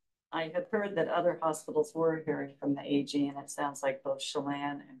phone. I had heard that other hospitals were hearing from the AG, and it sounds like both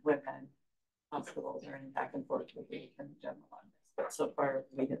Chelan and Whitman hospitals are in back and forth with the Attorney General on this, but so far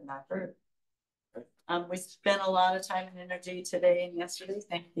we have not heard. We spent a lot of time and energy today and yesterday.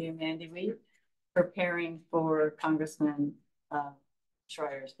 Thank you, Mandy Weed, preparing for Congressman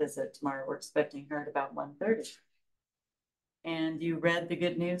Schreier's visit tomorrow. We're expecting her at about 1:30. And you read the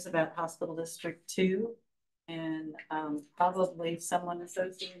good news about Hospital District 2, and probably someone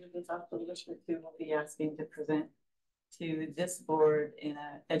associated with Hospital District 2 will be asking to present to this board in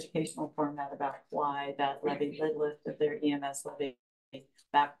an educational format about why that levy lift of their EMS levy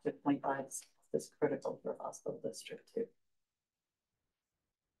back to 25 is critical for Hospital District 2.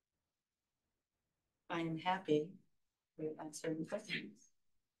 I am happy to answer any questions.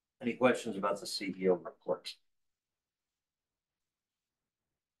 any questions about the CEO report?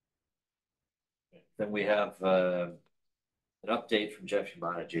 Then we have an update from Jeff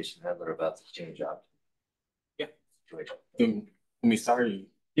Humana, Jason Hedler about the change out. Let me start.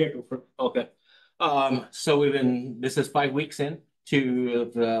 Yeah, go for it. Okay. So this is 5 weeks in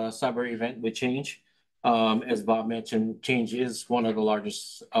to the cyber event with Change. As Bob mentioned, Change is one of the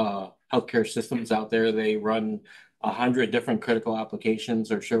largest healthcare systems out there. They run 100 different critical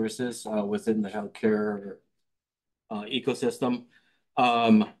applications or services within the healthcare ecosystem.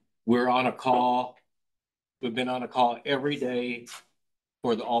 We're on a call. We've been on a call every day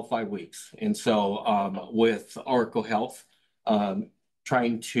for all 5 weeks. And so with Oracle Health,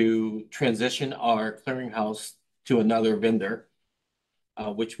 trying to transition our clearinghouse to another vendor,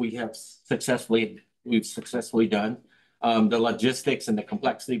 which we've successfully done. The logistics and the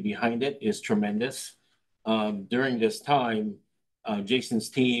complexity behind it is tremendous. During this time, Jason's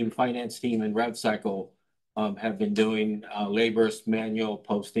team, finance team, and RevCycle have been doing laborious manual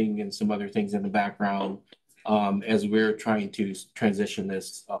posting and some other things in the background as we're trying to transition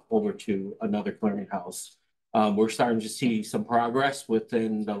this over to another clearinghouse. We're starting to see some progress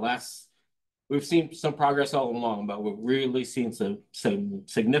within the last. We've seen some progress all along, but we're really seeing some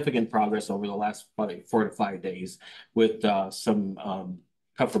significant progress over the last 4 to 5 days with some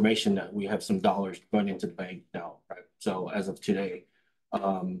confirmation that we have some dollars going into the bank now, right? So as of today, so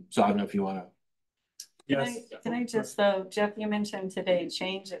I don't know if you want to. Can I just, though, Jeff, you mentioned today,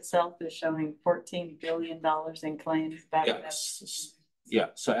 Change itself is showing $14 billion in claims back. Yes. Yeah,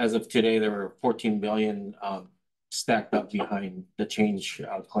 so as of today, there were 14 billion stacked up behind the Change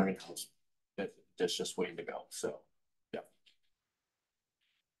clearinghouse. That's just waiting to go. So, yeah.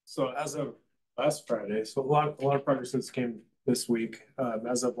 So as of last Friday, so a lot of progress has came this week.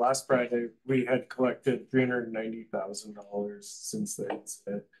 As of last Friday, we had collected $390,000 since the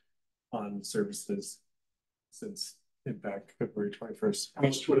incident on services since impact February 21st. How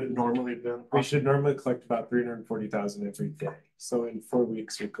much would it normally have been? We should normally collect about 340,000 every day. So in 4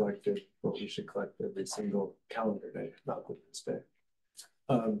 weeks, we collected what we should collect every single calendar day, not the Tuesday.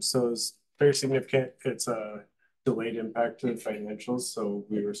 So it's very significant. It's a delayed impact to the financials. So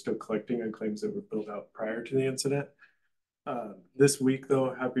we were still collecting on claims that were billed out prior to the incident. This week,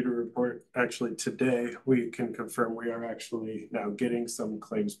 though, happy to report, actually today, we can confirm we are actually now getting some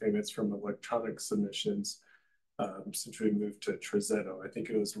claims payments from electronic submissions since we moved to Trizetto. I think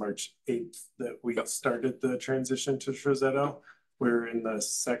it was March 8th that we started the transition to Trizetto. We're in the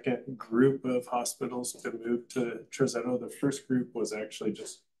second group of hospitals to move to Trizetto. The first group was actually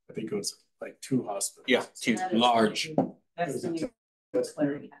just, I think it was like 2 hospitals. Yeah, 2 large. That's the new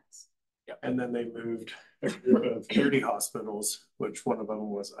clearinghouse. And then they moved a group of 30 hospitals, which one of them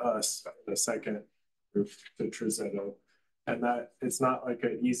was us, the second group to Trizetto. And that it's not like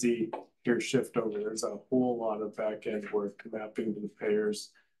an easy here shift over. There's a whole lot of back end work mapping to the payers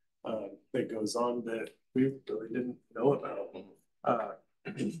that goes on that we really didn't know about.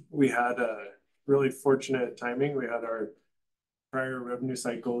 We had a really fortunate timing. We had our prior revenue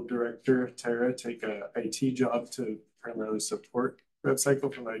cycle director, Tara, take a IT job to primarily support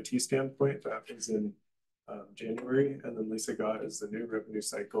RevCycle from an IT standpoint. That was in January, and then Lisa Gott is the new revenue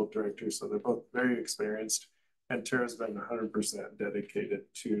cycle director. So they're both very experienced, and Tara's been 100% dedicated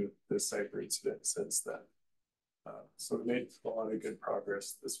to this cyber incident since then. So we made a lot of good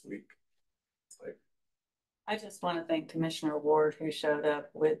progress this week. I just want to thank Commissioner Ward, who showed up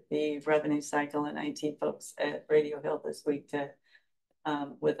with the revenue cycle and IT folks at Radio Hill this week to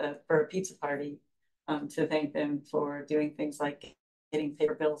for a pizza party, to thank them for doing things like getting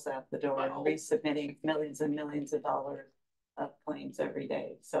paper bills out the door and resubmitting millions and millions of dollars of claims every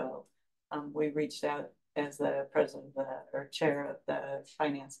day. So we reached out as the president of or chair of the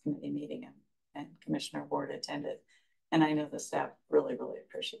finance committee meeting, and Commissioner Ward attended. And I know the staff really, really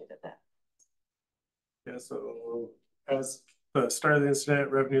appreciated that. Yeah, so as the start of the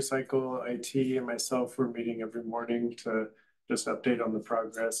incident, revenue cycle, IT, and myself were meeting every morning to just update on the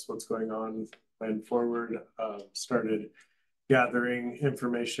progress, what's going on, plan forward. Started gathering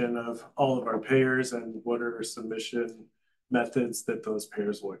information of all of our payers and what are submission methods that those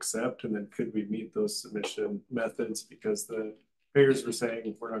payers will accept, and then could we meet those submission methods, because the payers were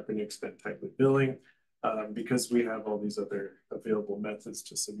saying we're not going to extend timely billing because we have all these other available methods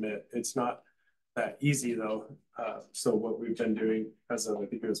to submit. It's not that easy though. So what we've been doing as of, I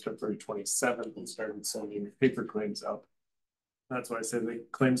think it was February 27th, we started sending paper claims out. That's why I said the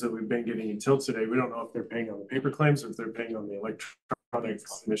claims that we've been getting until today, we don't know if they're paying on the paper claims or if they're paying on the electronic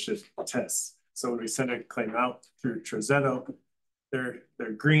submission tests. So when we send a claim out through Trizetto, they're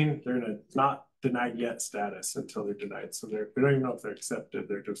green, they're in a not denied yet status until they're denied. So we don't even know if they're accepted.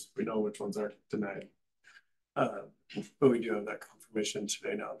 They're just, we know which ones aren't denied. But we do have that confirmation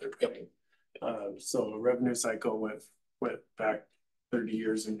today now they're paying. So revenue cycle went back 30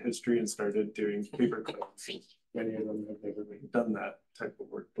 years in history and started doing paper claims. Many of them have never done that type of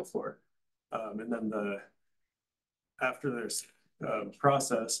work before. And then after they're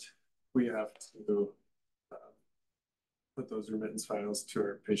processed, we have to put those remittance files to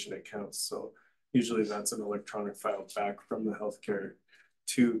our patient accounts. So usually that's an electronic file back from the healthcare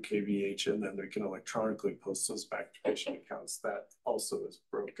to KVH, and then we can electronically post those back to patient accounts. That also is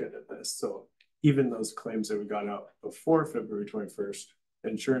broken in this. So even those claims that we got out before February 21st,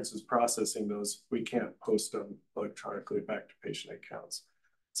 insurance is processing those. We can't post them electronically back to patient accounts.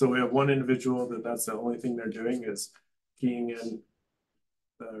 So we have one individual that's the only thing they're doing is keying in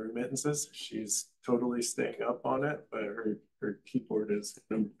the remittances. She's totally staying up on it, but her keyboard is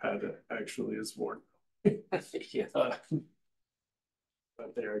number pad actually is worn. Yeah.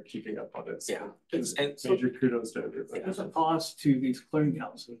 But they are keeping up on it. So Yeah. and major kudos to everybody. There's a cost to these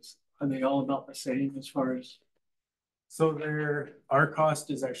clearinghouses. Are they all about the same as far as? So our cost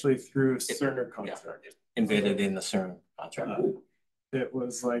is actually through a Cerner contract. Embedded in the CERN contract. It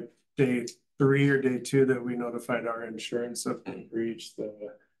was like day 3 or day 2 that we notified our insurance of the breach.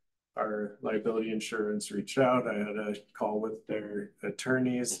 Our liability insurance reached out. I had a call with their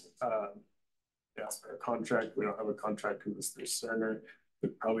attorneys. Asked for a contract. We don't have a contract because it's through Cerner. We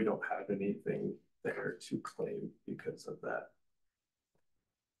probably don't have anything there to claim because of that.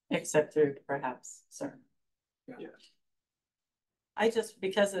 Except through perhaps CERN. Yeah. I just,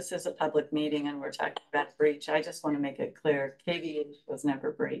 because this is a public meeting and we're talking about breach, I just want to make it clear, KVH was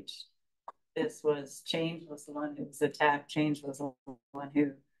never breached. This was, Change was the one who was attacked, Change was the one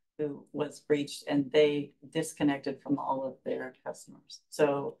who was breached, and they disconnected from all of their customers.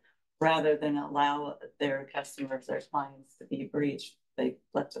 So rather than allow their customers, their clients to be breached, they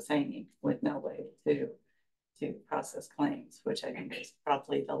left us hanging with no way to process claims, which I think is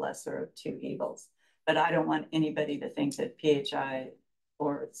probably the lesser of two evils. But I don't want anybody to think that PHI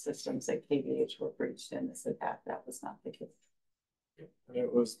or systems at KVH were breached in this attack. That was not the case. And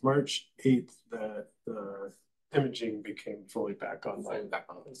it was March 8th that the imaging became fully back online.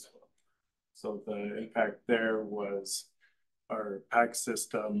 So the impact there was our PAC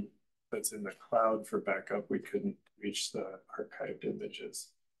system that's in the cloud for backup. We couldn't reach the archived images.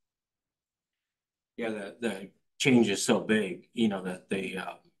 Yeah, the change is so big, you know, that they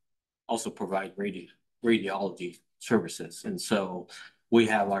also provide radiology services. And so we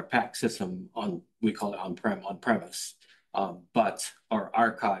have our PAC system on, we call it on premise, but our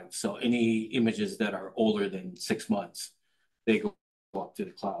archive. So any images that are older than 6 months, they go up to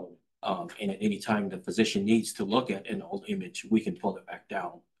the cloud. And at any time the physician needs to look at an old image, we can pull it back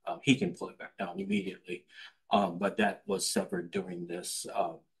down. He can pull it back down immediately. But that was severed during this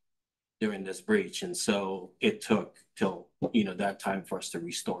breach. And so it took till, you know, that time for us to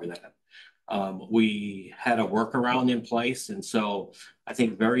restore that. We had a workaround in place. And so I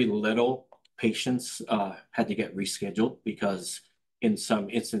think very little patients had to get rescheduled because in some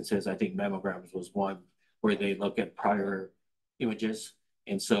instances, I think mammograms was one where they look at prior images.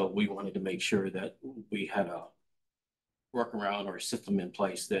 And so we wanted to make sure that we had a workaround or a system in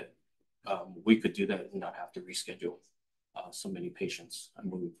place that we could do that and not have to reschedule so many patients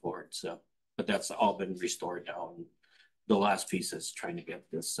moving forward. So, but that's all been restored now. And the last piece is trying to get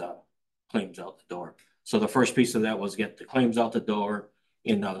this claims out the door. So the first piece of that was get the claims out the door.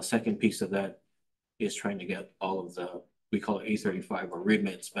 And now the second piece of that is trying to get all of the, we call it A35 or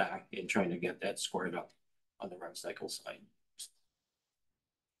remits back and trying to get that squared up on the rev cycle side.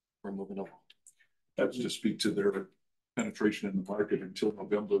 We're moving along. That's to speak to their penetration in the market. Until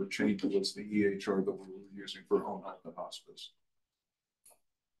November, the change was the EHR that we were using for home health and hospice.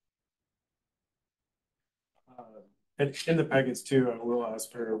 And in the packets too, I will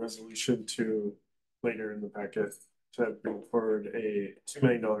ask for a resolution to later in the packet to bring forward a $2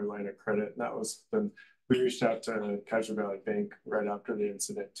 million line of credit. And that was when we reached out to Casual Valley Bank right after the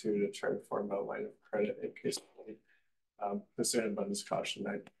incident too, to try to form a line of credit in case this is abundance caution.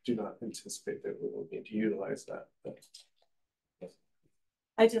 I do not anticipate that we will need to utilize that. But.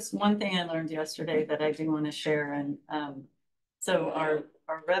 I just, one thing I learned yesterday that I do want to share, and so our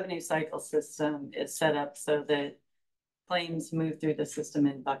revenue cycle system is set up so that claims move through the system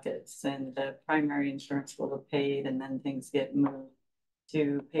in buckets, and the primary insurance will have paid, and then things get moved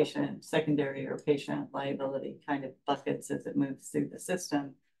to patient secondary or patient liability kind of buckets as it moves through the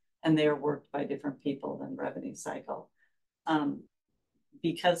system, and they are worked by different people than revenue cycle.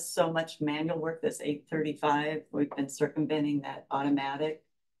 Because so much manual work, this 835, we've been circumventing that automatic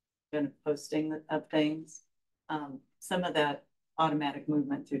kind of posting of things. Some of that automatic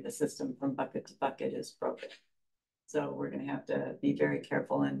movement through the system from bucket to bucket is broken. So we're going to have to be very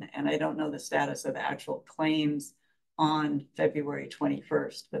careful. And I don't know the status of actual claims on February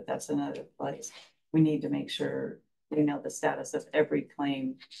 21st, but that's another place. We need to make sure we know the status of every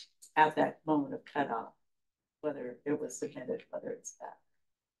claim at that moment of cutoff, whether it was submitted, whether it's that.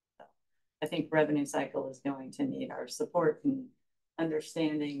 So I think revenue cycle is going to need our support and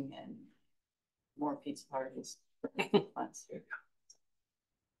understanding and more pizza parties.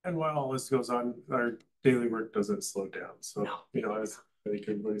 And while all this goes on, our daily work doesn't slow down. So, you know, as I think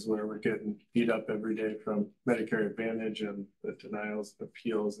everybody's aware, we're getting beat up every day from Medicare Advantage and the denials,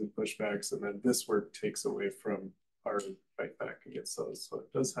 appeals and pushbacks. And then this work takes away from our fight back against those. So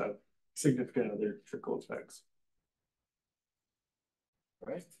it does have significant other trickle effects.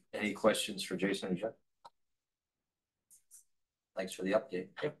 All right, any questions for Jason or Jeff? Thanks for the update.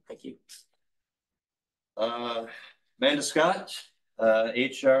 Yep, thank you. Amanda Scott,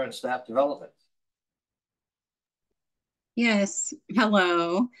 HR and Staff Development. Yes,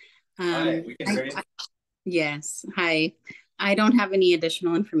 hello. Hi, we can hear you. Yes, hi. I don't have any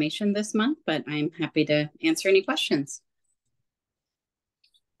additional information this month, but I'm happy to answer any questions.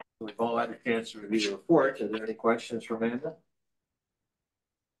 We've all had a chance to review the report. Are there any questions for Amanda?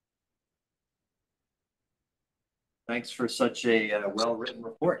 Thanks for such a well-written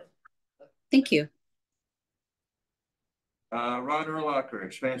report. Thank you. Ron Erlacher,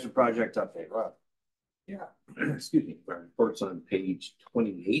 expansion project update. Ron. Yeah, excuse me, our report's on page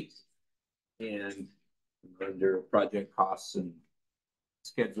 28. And under project costs and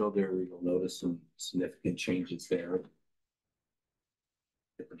schedule there, you'll notice some significant changes there.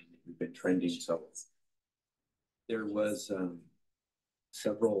 We've been trending, so there was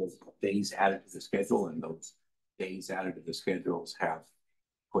several days added to the schedule, and those days added to the schedules have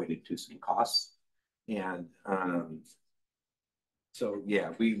equated to some costs. And so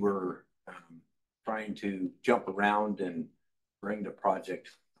yeah, we were trying to jump around and bring the project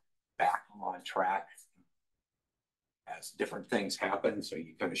back on track as different things happen. So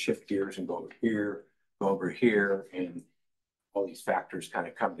you kind of shift gears and go over here, go over here, and all these factors kind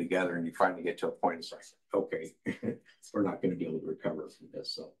of come together, and you finally get to a point it's like, okay, we're not going to be able to recover from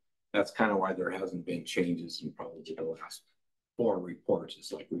this. So that's kind of why there hasn't been changes in probably the last 4 reports.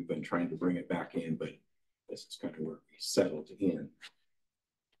 It's like we've been trying to bring it back in, but this is kind of where we settled in.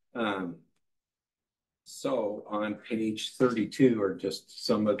 So on page 32 are just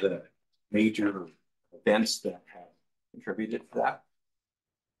some of the major events that have contributed to that.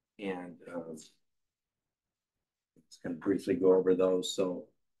 And just going to briefly go over those. So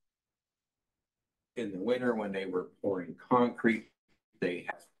in the winter, when they were pouring concrete, they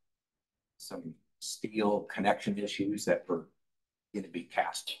had some steel connection issues that were going to be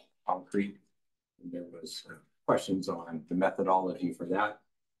cast concrete. And there was questions on the methodology for that.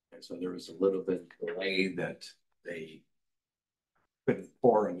 And so there was a little bit of delay that they couldn't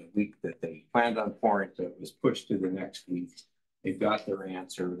pour in the week that they planned on pouring, so it was pushed to the next week. They got their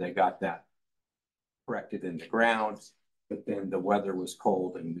answer, they got that corrected in the ground, but then the weather was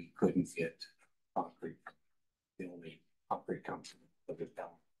cold and we couldn't get concrete. The only concrete comes from the down.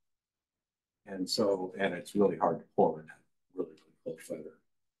 And so, and it's really hard to pour in that really cold weather.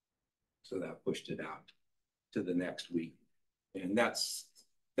 So that pushed it out to the next week. And that's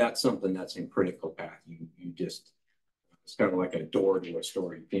something that's in critical path. You just, it's kind of like a door to a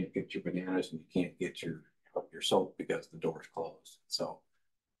store. You can't get your bananas and you can't get your soap because the door's closed. So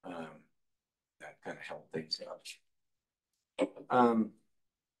that kind of held things up.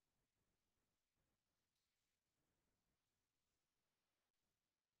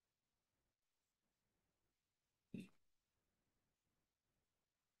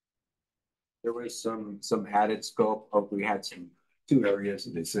 There was some added scope of, we had 2 areas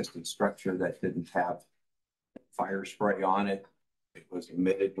of the existing structure that didn't have fire spray on it. It was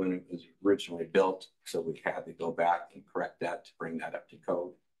emitted when it was originally built, so we had to go back and correct that to bring that up to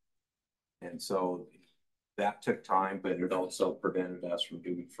code. And so that took time, but it also prevented us from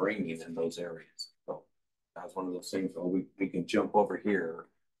doing framing in those areas. So that was one of those things, well, we can jump over here,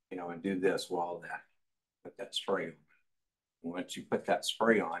 you know, and do this while that, put that spray on. Once you put that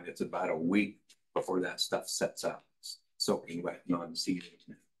spray on, it's about a week before that stuff sets up. It's soaking wet, non-seated.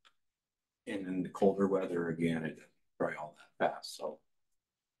 And in the colder weather, again, it doesn't dry all that fast. So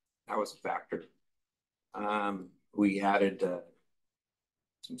that was a factor. We added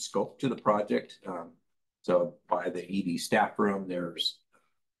some scope to the project. So by the ED staff room, there's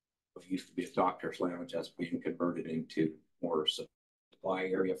what used to be a doctor's lounge that's being converted into more supply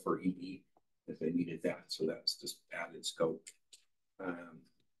area for ED if they needed that. So that's just added scope.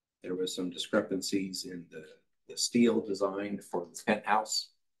 There was some discrepancies in the steel design for the penthouse.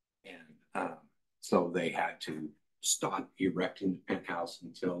 And so they had to stop erecting the penthouse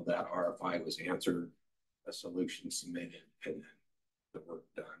until that RFI was answered, a solution submitted, and then the work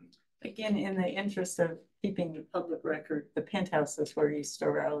done. Again, in the interest of keeping the public record, the penthouse is where you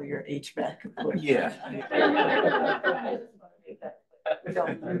store all your HVAC. Yeah. We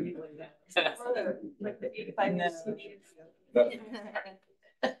don't usually that. Like the 85 No.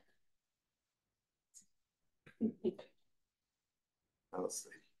 Let's see.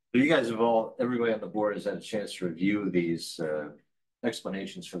 So you guys have all, everybody on the board has had a chance to review these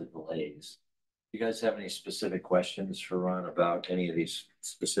explanations for the delays. You guys have any specific questions for Ron about any of these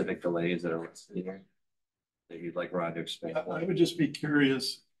specific delays that are listed here? That you'd like Ron to explain? I would just be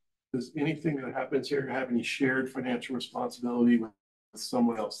curious, does anything that happens here have any shared financial responsibility with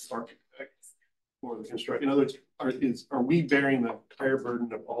someone else, architect or the construction? In other words, are we bearing the entire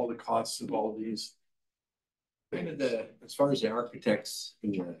burden of all the costs of all these? Kind of as far as the architects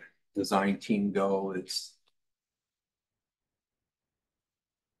and the design team go, it's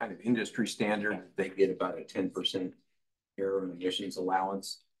kind of industry standard. They get about a 10% error and emissions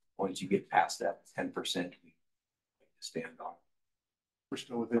allowance. Once you get past that 10%, we stand on. We're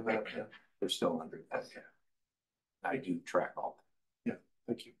still within that. Yeah. They're still under that. Yeah. I do track all that. Yeah,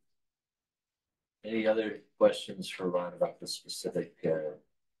 thank you. Any other questions for Ron about the specific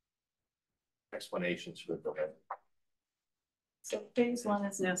explanations for the delay? So phase one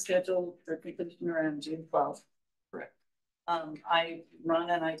is now scheduled for completion around June 12th. Correct. Ron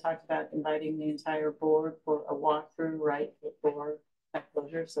and I talked about inviting the entire board for a walkthrough right before that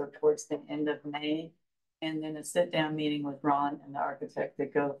closure, so towards the end of May. And then a sit down meeting with Ron and the architect to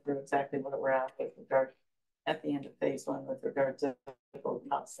go through exactly what we're at with regard at the end of phase one with regard to both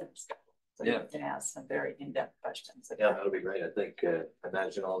concepts. So Yeah. you can ask some very in-depth questions. Yeah, that'll be great. I think,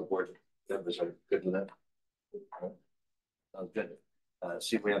 imagine all the board members are good with that. Sounds good.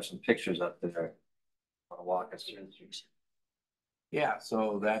 See if we have some pictures up there. Want to walk us through? Yeah,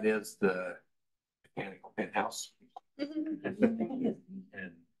 so that is the mechanical penthouse. And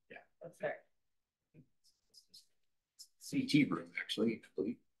yeah, That's fair. CT room, actually.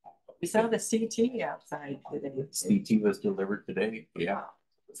 We saw the CT outside today. CT was delivered today. Yeah.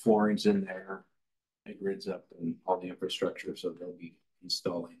 The flooring's in there. The grid's up and all the infrastructure, so they'll be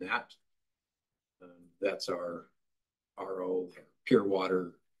installing that. That's our RO, pure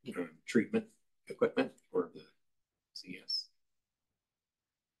water treatment equipment for the CS.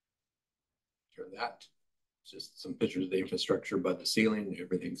 Sure that. Just some pictures of the infrastructure by the ceiling.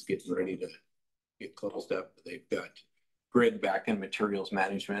 Everything's getting ready to get closed up. They've got grid back and materials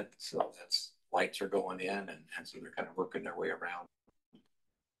management, so that's lights are going in, and so they're kind of working their way around.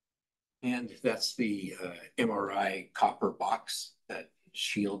 And that's the MRI copper box that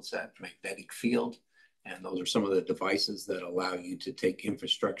shields that magnetic field. And those are some of the devices that allow you to take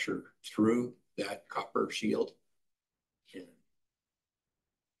infrastructure through that copper shield. And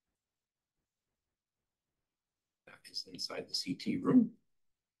that is inside the CT room.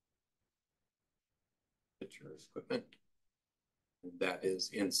 Picture of equipment. And that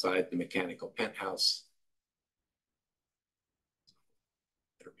is inside the mechanical penthouse.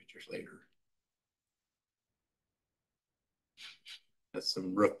 Better pictures later. That's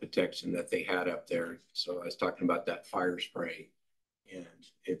some roof protection that they had up there. So I was talking about that fire spray, and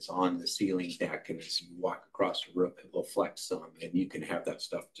it's on the ceiling deck, and as you walk across the roof, it will flex some, and you can have that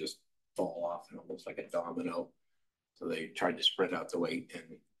stuff just fall off and almost like a domino. So they tried to spread out the weight,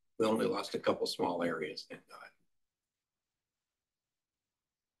 and we only lost a couple small areas, thank God.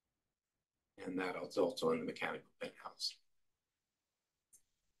 And that is also in the mechanical penthouse.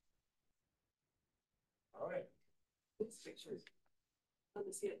 All right. Pictures. Let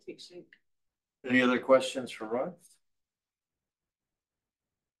me see it take shape. Any other questions for Ron?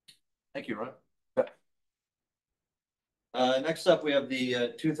 Thank you, Ron. Next up, we have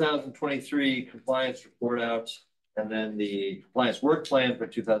the 2023 compliance report out, and then the compliance work plan for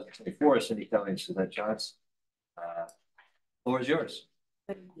 2024. Cindy Kelly and Suzette Johnson. Floor is yours.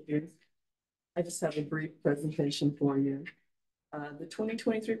 Thank you. I just have a brief presentation for you. The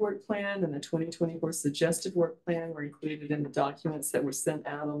 2023 work plan and the 2024 suggested work plan were included in the documents that were sent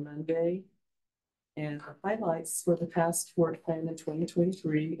out on Monday. And the highlights for the past work plan in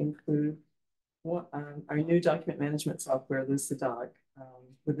 2023 include our new document management software, Lucidoc.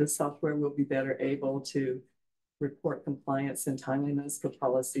 With this software, we'll be better able to report compliance and timeliness for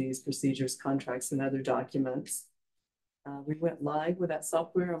policies, procedures, contracts, and other documents. We went live with that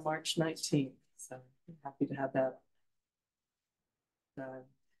software on March 19th, so I'm happy to have that.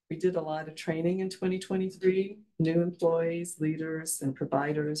 We did a lot of training in 2023. New employees, leaders, and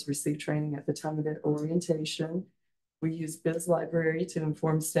providers received training at the time of their orientation. We use Biz Library to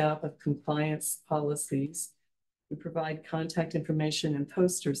inform staff of compliance policies. We provide contact information and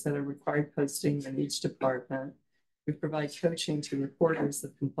posters that are required posting in each department. We provide coaching to reporters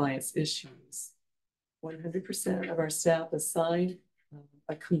of compliance issues. 100% of our staff assigned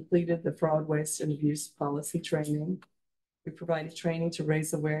completed the fraud, waste, and abuse policy training. We provided training to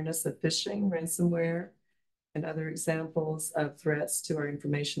raise awareness of phishing, ransomware, and other examples of threats to our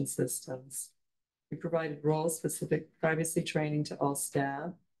information systems. We provided role-specific privacy training to all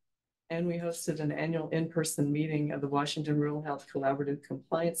staff. And we hosted an annual in-person meeting of the Washington Rural Health Collaborative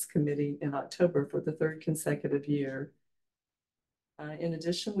Compliance Committee in October for the 3rd consecutive year. In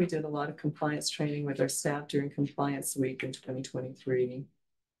addition, we did a lot of compliance training with our staff during Compliance Week in 2023.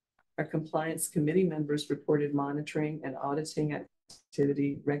 Our compliance committee members reported monitoring and auditing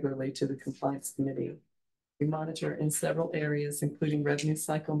activity regularly to the compliance committee. We monitor in several areas, including revenue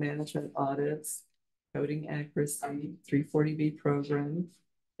cycle management audits, coding accuracy, 340B program,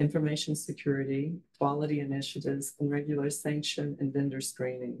 information security, quality initiatives, and regular sanction and vendor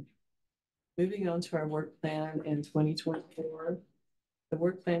screening. Moving on to our work plan in 2024. The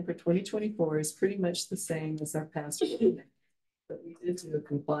work plan for 2024 is pretty much the same as our past work, but we did do a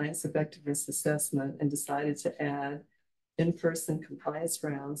compliance effectiveness assessment and decided to add in-person compliance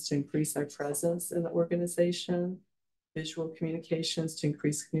rounds to increase our presence in the organization, visual communications to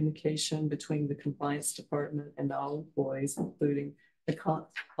increase communication between the compliance department and all employees, including the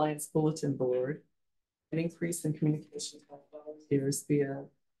compliance bulletin board, an increase in communication with volunteers via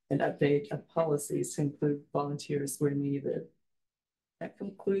an update of policies to include volunteers where needed. That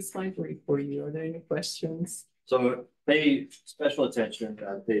concludes my brief for you. Are there any questions? So pay special attention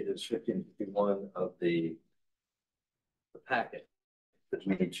on pages 50 and 51 of the packet, because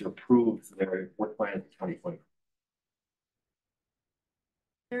we need to approve their work plan for 2020.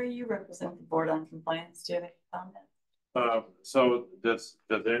 Terry, you represent the board on compliance. Do you have any comment? So does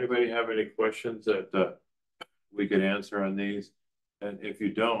anybody have any questions that we could answer on these? And if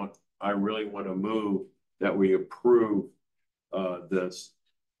you don't, I really want to move that we approve this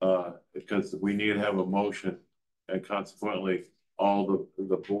because we need to have a motion, and consequently all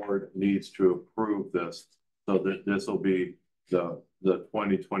the board needs to approve this, so that this will be the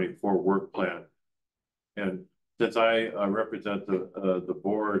 2024 work plan. And since I represent the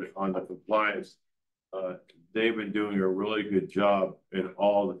board on the compliance, they've been doing a really good job in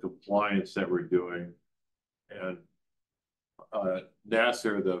all the compliance that we're doing. And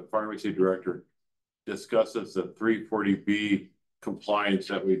Nasser, the pharmacy director, discusses the 340B compliance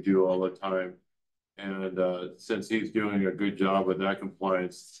that we do all the time. And since he's doing a good job with that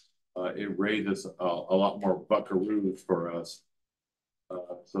compliance, it raises a lot more buckaroos for us.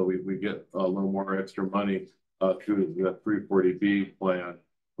 So we get a little more extra money through the 340B plan,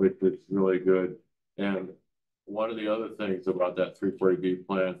 which is really good. And one of the other things about that 340B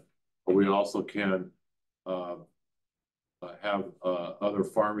plan, we also can have other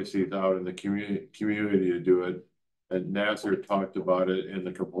pharmacies out in the community to do it. And Nasser talked about it in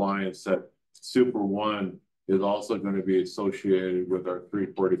the compliance that Super One is also going to be associated with our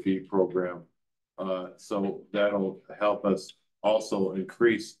 340B program. So that'll help us also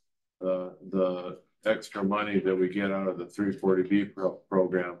increase the extra money that we get out of the 340B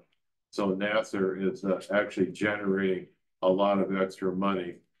program. So Nasser is actually generating a lot of extra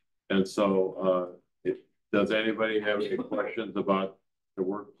money. And so does anybody have any questions about the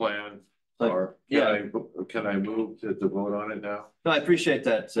work plan? Or can I move to vote on it now? No, I appreciate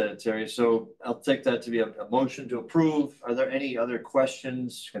that, Terry. So I'll take that to be a motion to approve. Are there any other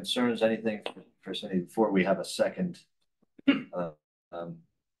questions, concerns, anything for Cindy before we have a second? Anything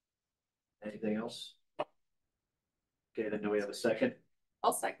else? Okay, then do we have a second?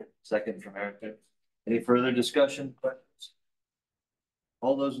 I'll second. Second from Erica. Any further discussion? Questions?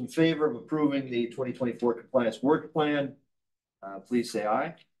 All those in favor of approving the 2024 compliance work plan, please say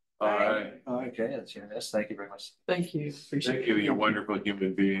aye. Aye. Okay, that's unanimous. Thank you very much. Thank you. Appreciate Thank you, you wonderful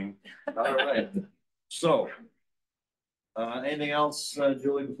human being. All right. So, anything else,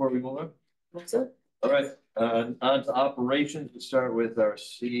 Julie, before we move on? That's it. All right, on to operations. We start with our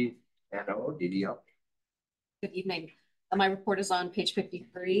CNO, DDL. Good evening. My report is on page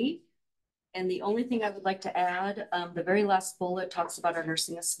 53. And the only thing I would like to add, the very last bullet talks about our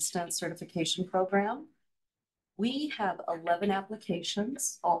nursing assistant certification program. We have 11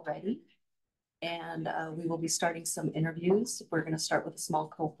 applications already, and we will be starting some interviews. We're going to start with a small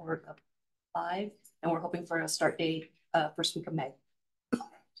cohort of 5, and we're hoping for a start date first week of May.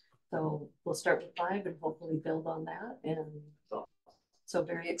 So we'll start with 5 and hopefully build on that. And so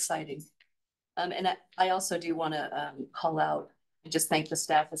very exciting. And I also do want to call out and just thank the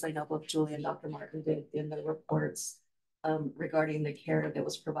staff, as I know both Julie and Dr. Martin did in their reports regarding the care that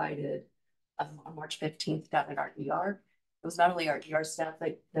was provided on March 15th down at our ER. It was not only our ER staff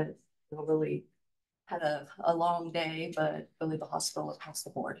that really had a long day, but really the hospital across the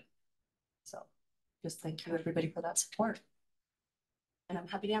board. So just thank you, everybody, for that support. And I'm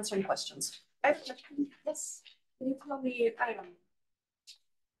happy to answer any questions. I have a question. Yes. Can you tell me,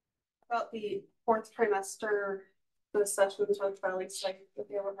 about the fourth trimester, the sessions with Valley State that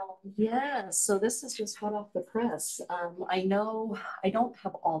they were held? Yeah, so this is just hot off the press. I know, I don't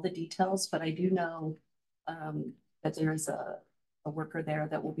have all the details, but I do know that there is a worker there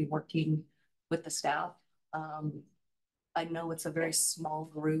that will be working with the staff. I know it's a very small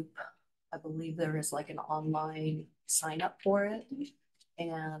group. I believe there is like an online sign up for it.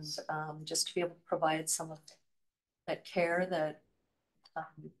 And just to be able to provide some of that care that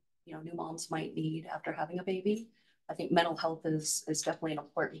you know, new moms might need after having a baby. I think mental health is definitely an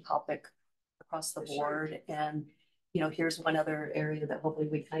important topic across the board. And, you know, here's one other area that hopefully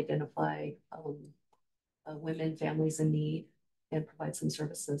we can identify women, families in need, and provide some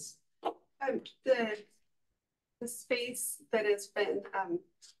services. The space that has been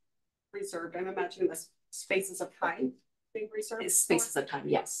reserved, I'm imagining the spaces of time being reserved. It's spaces of time,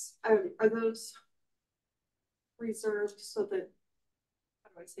 yes. Are those reserved so that, how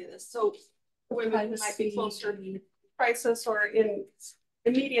do I say this? So women who might be closer to crisis or in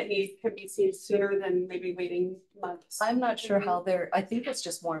immediate need can be seen sooner than maybe waiting months. I'm not sure how they're, I think it's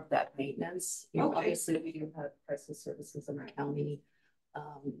just more of that maintenance. You know, Okay. obviously we do have crisis services in our county.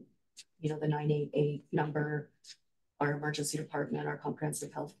 You know, the 988 number, our emergency department, our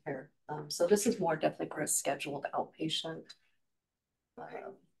comprehensive health care. So this is more definitely for a scheduled outpatient.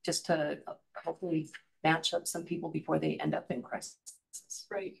 Just to hopefully match up some people before they end up in crisis.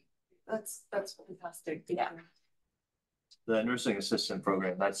 Right. That's fantastic. Yeah. The nursing assistant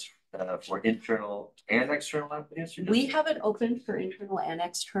program, that's for internal and external applicants? We have it open for internal and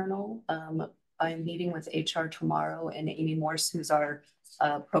external. I'm meeting with HR tomorrow, and Amy Morse, who's our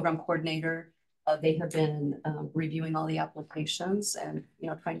program coordinator. They have been reviewing all the applications and, you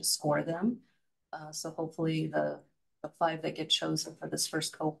know, trying to score them. So hopefully the 5 that get chosen for this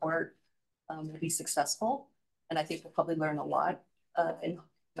first cohort will be successful. And I think we'll probably learn a lot. And, you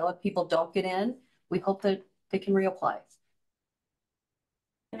know, if people don't get in, we hope that they can reapply.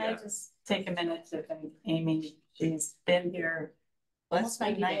 Can I just take a minute to thank Amy? She's been here less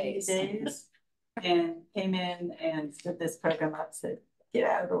than 90 days and came in and stood this program up, said, get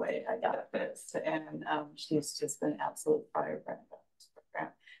out of the way, I got this. And she's just been an absolute firebrand about this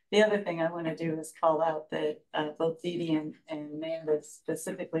program. The other thing I want to do is call out that both Dee Dee and Amanda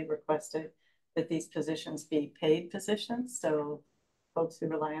specifically requested that these positions be paid positions. So folks who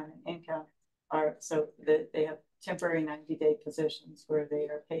rely on an income are, so that they have temporary 90-day positions where they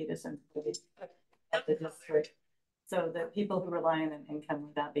are paid as employees at the district. So that people who rely on an income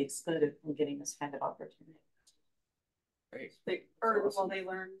would not be excluded from getting this kind of opportunity. Great. They earn while they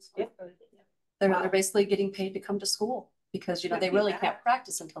learn. Yeah. They're basically getting paid to come to school because, you know, they really can't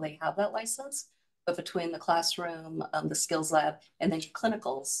practice until they have that license. But between the classroom, the skills lab, and then your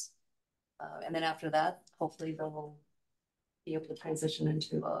clinicals, and then after that, hopefully they'll be able to transition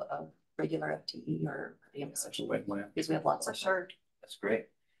into a regular FTE or position because we have lots of sure. That's great.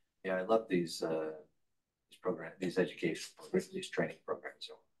 Yeah, I love these programs, these education programs, these training programs.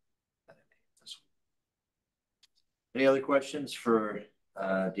 So, any other questions for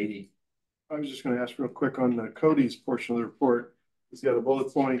Dee Dee? I was just going to ask real quick on Cody's portion of the report. He's got a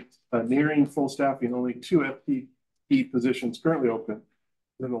bullet point, nearing full staffing, only 2 FTE positions currently open.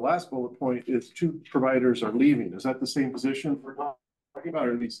 Then the last bullet point is 2 providers are leaving. Is that the same position we're talking about,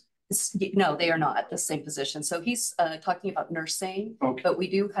 or are these? No, they are not the same position. So he's talking about nursing, okay. But we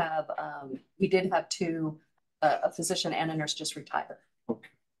do have, we did have 2, a physician and a nurse just retire. Okay.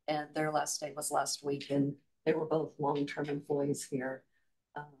 And their last day was last week, and they were both long-term employees here.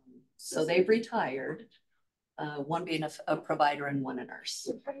 So they've retired, one being a provider and one a nurse.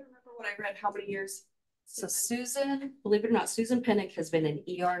 I don't remember what I read, how many years? So Susan, believe it or not, Susan Pinnock has been an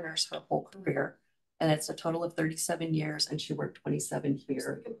ER nurse her whole career. And it's a total of 37 years, and she worked 27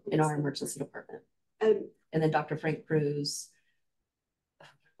 here in our emergency department. And then Dr. Frank Cruz,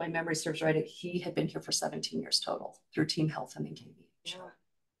 my memory serves right, he had been here for 17 years total through Team Health and then KBH.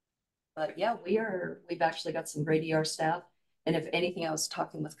 But yeah, we've actually got some great ER staff. And if anything, I was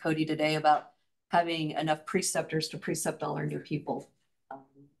talking with Cody today about having enough preceptors to precept all our new people.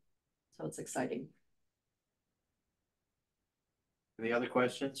 So it's exciting. Any other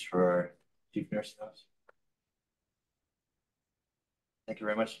questions for Chief Nurse House? Thank you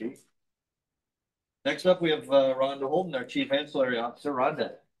very much, Steve. Next up, we have Rhonda Holden, our Chief Ancillary Officer.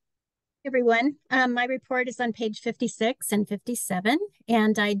 Rhonda. Everyone. My report is on page 56 and 57,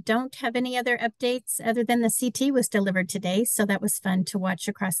 and I don't have any other updates other than the CT was delivered today, so that was fun to watch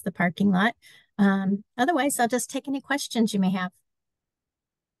across the parking lot. Otherwise, I'll just take any questions you may have.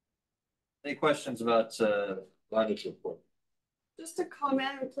 Any questions about Lonnie's report? Just a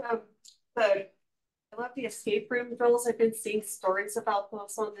comment, I love the escape room drills. I've been seeing stories about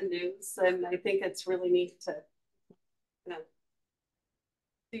those on the news, and I think it's really neat to, you know,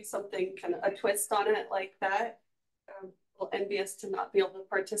 do something kind of a twist on it like that. A little envious to not be able to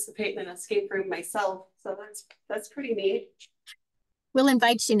participate in an escape room myself, so that's pretty neat. We'll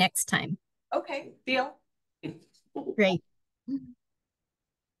invite you next time. Okay, deal. Great.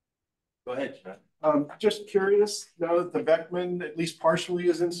 Go ahead, John. Just curious, now that the Beckman at least partially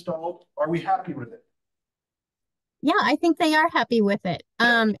is installed, are we happy with it? Yeah, I think they are happy with it.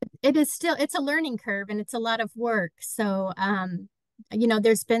 It is still, it's a learning curve and it's a lot of work. So, you know,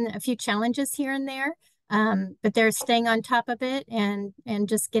 there's been a few challenges here and there, but they're staying on top of it and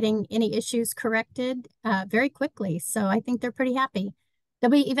just getting any issues corrected very quickly. So I think they're pretty happy. They'll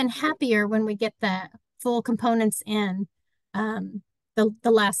be even happier when we get the full components in.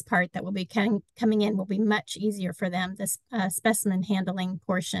 The last part that will be coming in will be much easier for them, this specimen handling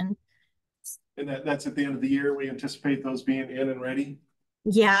portion. And that's at the end of the year, we anticipate those being in and ready?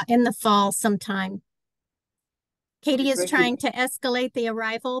 Yeah, in the fall sometime. Katie is Thank trying you. to escalate the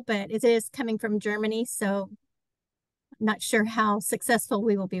arrival, but it is coming from Germany, so I'm not sure how successful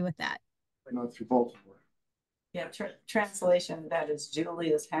we will be with that. I know through Baltimore. Yeah, translation, that is Julie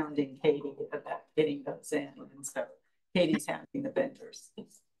is hounding Katie about getting those in, and so Katie's hounding the vendors.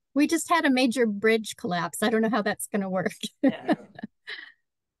 We just had a major bridge collapse. I don't know how that's going to work. Yeah.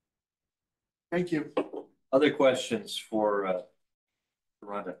 Thank you. Other questions for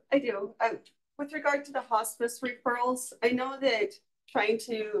Rhonda? I do. With regard to the hospice referrals, I know that trying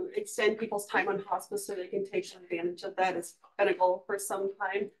to extend people's time on hospice so they can take advantage of that is been a goal for some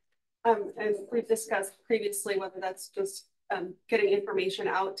time. And we've discussed previously whether that's just getting information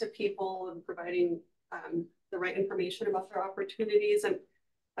out to people and providing the right information about their opportunities. And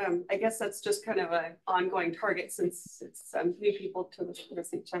I guess that's just kind of an ongoing target since it's new people to the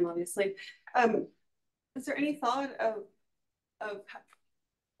CHM, obviously. Is there any thought of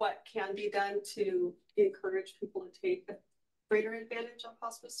what can be done to encourage people to take a greater advantage of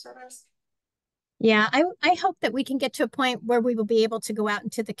hospice service? Yeah, I hope that we can get to a point where we will be able to go out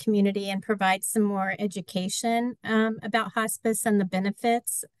into the community and provide some more education about hospice and the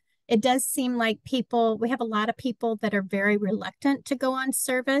benefits. It does seem like we have a lot of people that are very reluctant to go on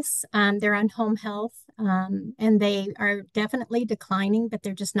service. They're on home health and they are definitely declining, but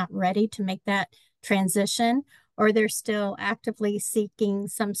they're just not ready to make that transition, or they're still actively seeking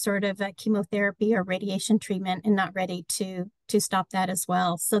some sort of a chemotherapy or radiation treatment and not ready to stop that as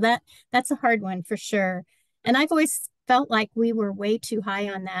well. So that's a hard one for sure. And I've always felt like we were way too high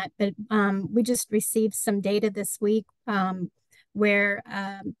on that, but we just received some data this week where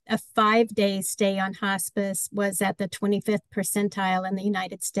a 5-day stay on hospice was at the 25th percentile in the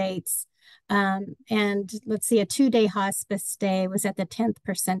United States. And let's see, a 2-day hospice stay was at the 10th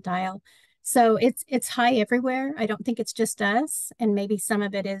percentile. So it's high everywhere. I don't think it's just us. And maybe some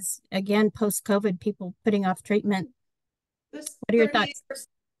of it is, again, post-COVID, people putting off treatment. What are your thoughts?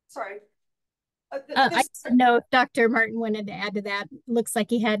 Sorry. I know Dr. Martin wanted to add to that. Looks like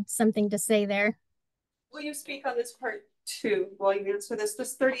he had something to say there. Will you speak on this part too while you answer this?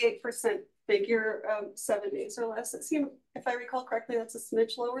 This 38% figure, 7 days or less. It seemed, if I recall correctly, that's a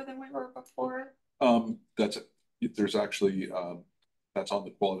smidge lower than we were before. There's actually that's on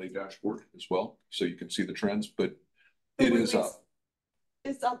the quality dashboard as well, so you can see the trends, but it is up.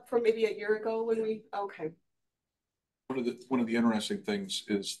 It's up from maybe a year ago when we, okay. One of the interesting things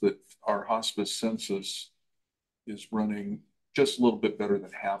is that our hospice census is running just a little bit better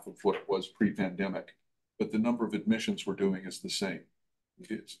than half of what it was pre-pandemic, but the number of admissions we're doing is the same.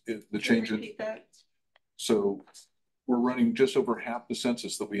 The change in, so we're running just over half the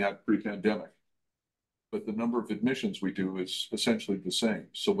census that we had pre-pandemic, but the number of admissions we do is essentially the same.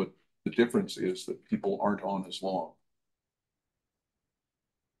 So what the difference is that people aren't on as long.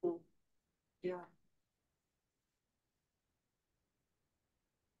 Yeah.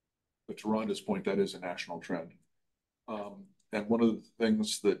 But to Rhonda's point, that is a national trend. And one of the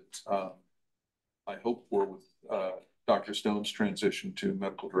things that I hope for with Dr. Stone's transition to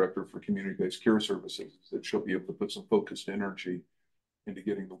medical director for community-based care services is that she'll be able to put some focused energy into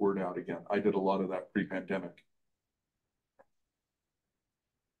getting the word out again. I did a lot of that pre-pandemic.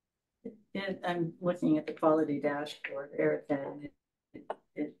 I'm looking at the quality dashboard, Erica, and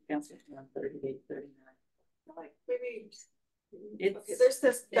it bounces around 38, 39. Like maybe Okay, there's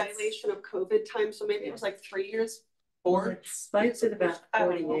this dilation of COVID time, so maybe it was like 3 years. It spiked at about I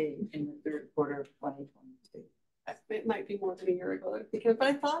don't know. 48 in the third quarter of 2022. It might be more than a year ago, I'm thinking, but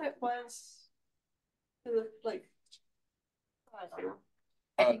I thought it was in the, like, I don't know.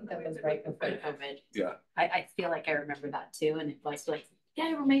 I think that was right before COVID. Yeah. I feel like I remember that too, and it was like,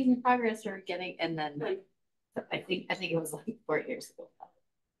 yeah, we're making progress or getting, and then I think it was like 4 years ago.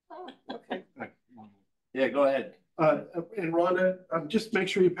 Oh, okay. Yeah, go ahead. And Rhonda, just make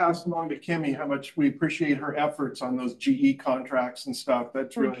sure you pass along to Kimmy how much we appreciate her efforts on those GE contracts and stuff.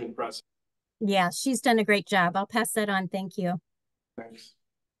 That's really impressive. Yeah, she's done a great job. I'll pass that on. Thank you. Thanks.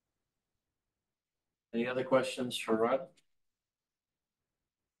 Any other questions for Rhonda?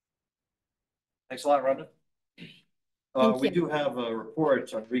 Thanks a lot, Rhonda. We do have a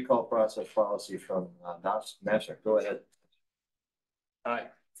report on recall process policy from Nasser. Go ahead. Hi.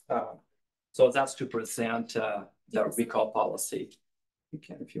 So that's to present the recall policy. You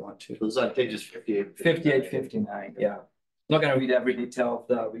can if you want to. Those on pages 58. 58, 59, yeah. I'm not going to read every detail of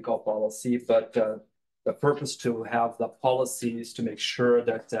the recall policy, but the purpose to have the policy is to make sure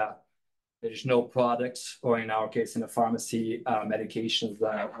that there's no products, or in our case, in the pharmacy, medications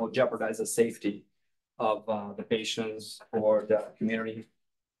that will jeopardize the safety of the patients or the community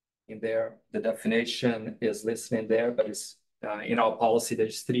in there. The definition is listed in there, but it's in our policy,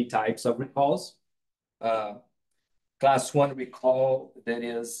 there's 3 types of recalls. Class 1 recall, that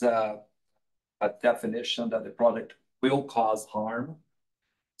is a definition that the product will cause harm.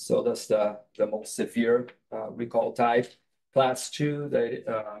 So that's the most severe recall type. Class 2,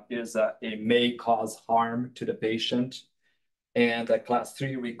 that is it may cause harm to the patient. And the class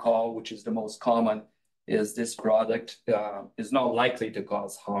 3 recall, which is the most common, is this product is not likely to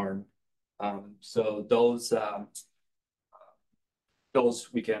cause harm. So those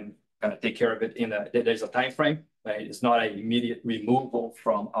we can kind of take care of it there's a time frame, right? It's not an immediate removal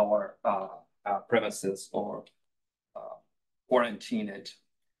from our premises or quarantine it.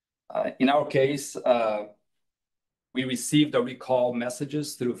 In our case, we received the recall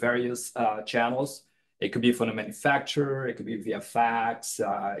messages through various channels. It could be from the manufacturer, it could be via fax,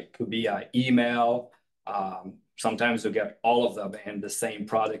 it could be email. Sometimes we get all of them, and the same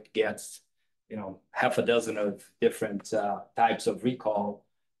product gets, half a dozen of different types of recall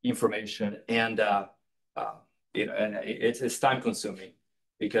information, and it's time consuming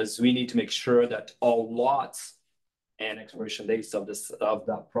because we need to make sure that all lots and expiration dates of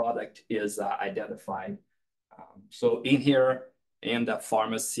the product is identified. So in here, in the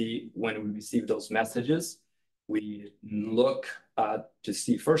pharmacy, when we receive those messages, we look to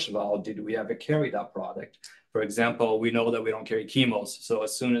see, first of all, did we ever carry that product? For example, we know that we don't carry chemos. So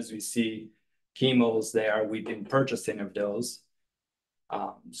as soon as we see chemos there, we didn't purchase any of those.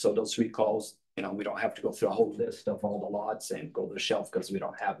 So those recalls, we don't have to go through a whole list of all the lots and go to the shelf because we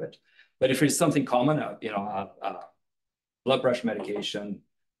don't have it. But if it's something common, blood pressure medication,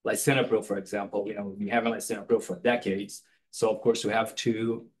 lisinopril, for example, we haven't lisinopril for decades. So of course we have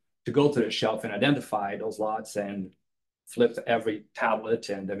to go to the shelf and identify those lots and flip every tablet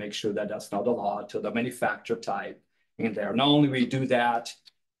and to make sure that that's not a lot to the manufacturer type in there. Not only we do that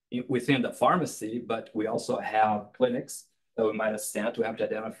within the pharmacy, but we also have clinics that we might have sent. We have to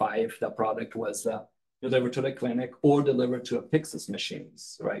identify if the product was delivered to the clinic or delivered to a Pyxis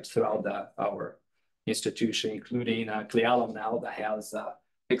machines, right, throughout our institution, including Clealum now that has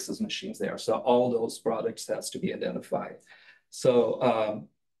Pyxis machines there. So all those products has to be identified. So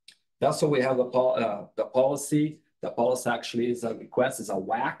that's what we have the policy. The policy actually is a request, is a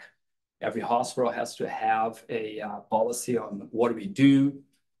WAC. Every hospital has to have a policy on what do we do,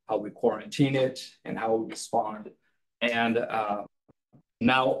 how we quarantine it, and how we respond. And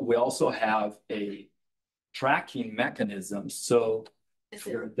now we also have a tracking mechanism. So if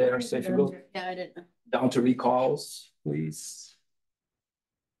you're there, so if you go down to recalls, please.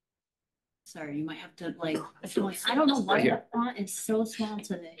 Sorry, you might have to I don't know why the font is so small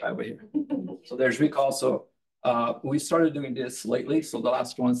today. Right over here. So there's recall. So we started doing this lately. So the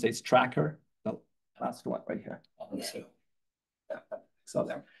last one says tracker. The last one right here. So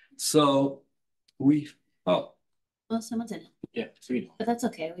there. So Someone's in it. Yeah, sweet. But that's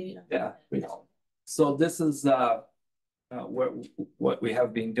okay. We know. So this is what we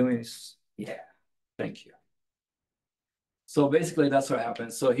have been doing. Thank you. So basically that's what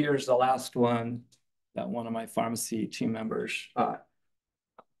happens. So here's the last one that one of my pharmacy team members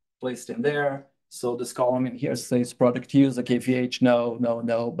placed in there. So this column in here says product use, a KVH,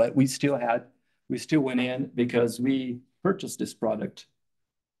 no, but we still went in because we purchased this product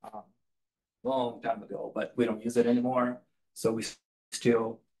a long time ago, but we don't use it anymore. So we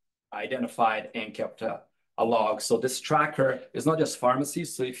still identified and kept a a log. So this tracker is not just pharmacy.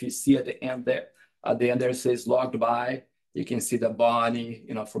 So if you see at the end there, it says logged by, you can see the Bonnie,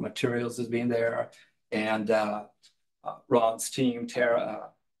 for materials is being there, and Ron's team, Tara's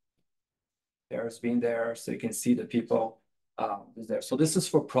being there, so you can see the people is there. So this is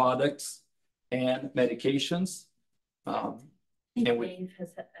for products and medications. I think Dave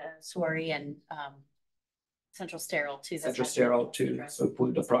has Sori and Central Sterile too. Central Sterile too, so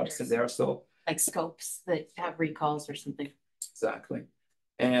put the products in there, so. Like scopes that have recalls or something. Exactly.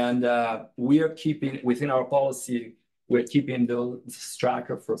 And we are keeping, within our policy, we're keeping this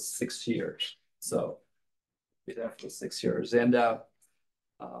tracker for 6 years. So be there for 6 years. And that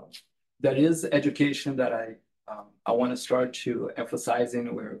is education that I want to start to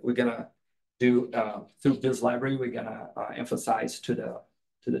emphasizing. We're gonna do through this library, we're gonna emphasize to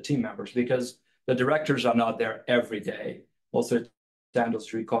the team members, because the directors are not there every day. Most of the time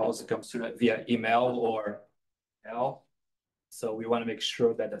those recalls, it comes to via email or mail. So we want to make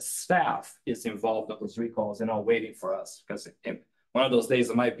sure that the staff is involved in those recalls and not waiting for us, because one of those days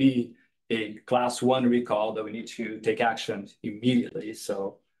it might be a class 1 recall that we need to take action immediately.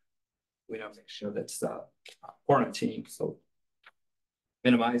 So we want to make sure that's quarantine, so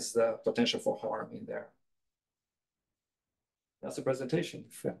minimize the potential for harm in there. That's the presentation.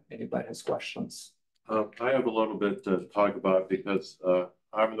 If anybody has questions. I have a little bit to talk about because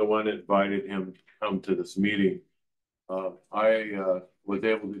I'm the one that invited him to come to this meeting. I was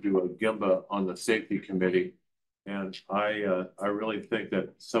able to do a GIMBA on the safety committee, and I really think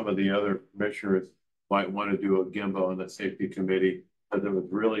that some of the other commissioners might want to do a GIMBA on the safety committee, because it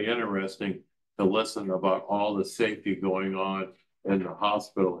was really interesting to listen about all the safety going on in the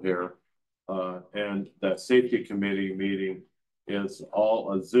hospital here. And that safety committee meeting is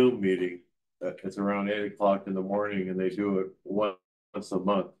all a Zoom meeting. It's around 8 o'clock in the morning, and they do it once a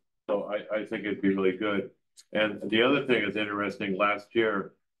month. So I think it'd be really good. And the other thing is interesting, last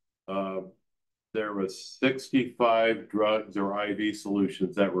year, there was 65 drugs or IV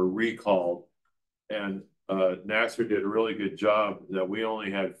solutions that were recalled. And Nasser did a really good job that we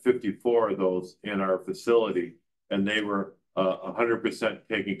only had 54 of those in our facility, and they were 100%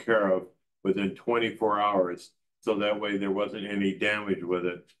 taken care of within 24 hours. So that way there wasn't any damage with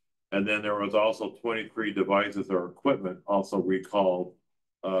it. And then there was also 23 devices or equipment also recalled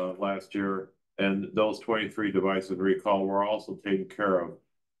last year. And those 23 devices recalled were also taken care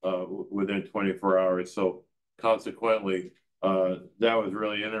of within 24 hours. So consequently, that was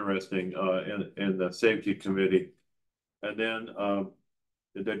really interesting in the safety committee. And then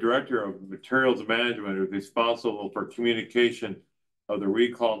the director of materials management is responsible for communication of the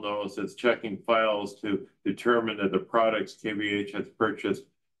recall notices, checking files to determine that the products KVH has purchased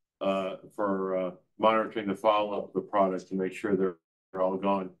for monitoring the follow-up of the products to make sure they're all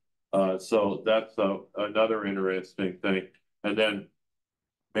gone. So that's another interesting thing. And then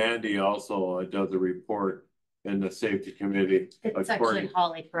Mandy also does a report in the safety committee. It's actually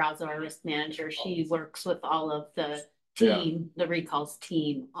Holly Perazzo, our risk manager. She works with all of the team, the recalls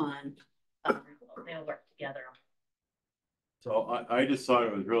team on, they'll work together. So I just thought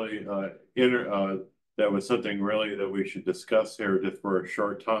it was really that was something really that we should discuss here just for a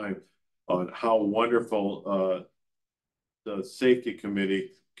short time on how wonderful the safety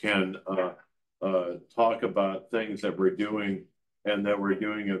committee can talk about things that we're doing and that we're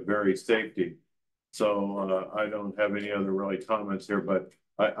doing it very safety. So I don't have any other really comments here, but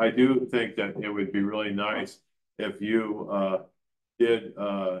I do think that it would be really nice if you did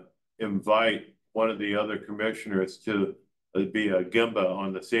invite one of the other commissioners to be a GIMBA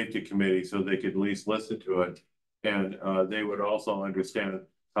on the safety committee so they could at least listen to it. And they would also understand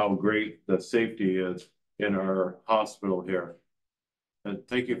how great the safety is in our hospital here. And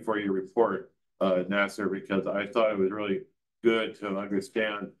thank you for your report, Nasser, because I thought it was really good to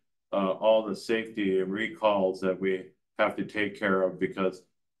understand all the safety and recalls that we have to take care of, because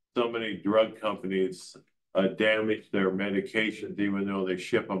so many drug companies damage their medications even though they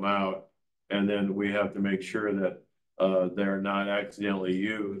ship them out. And then we have to make sure that they're not accidentally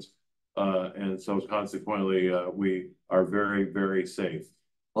used. And so consequently, we are very, very safe.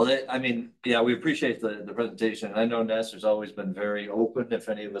 Well, I mean, yeah, we appreciate the presentation. I know Nasser's always been very open. If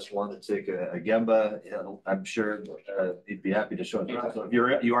any of us want to take a Gemba, I'm sure he'd be happy to show it. So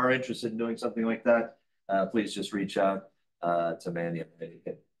if you are interested in doing something like that, please just reach out to Mandy,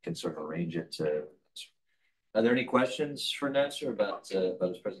 and can sort of arrange it. Are there any questions for Nasser about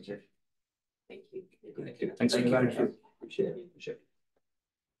his presentation? Thank you. Thank you. Thanks for inviting me. Appreciate it. Appreciate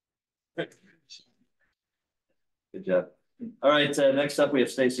it. Good job. All right, next up we have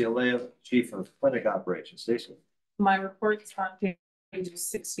Stacy Alea, Chief of Clinic Operations. Stacy. My report is on pages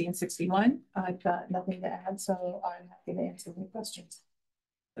 60 and 61. I've got nothing to add, so I'm happy to answer any questions.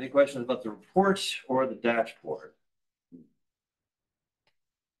 Any questions about the report or the dashboard?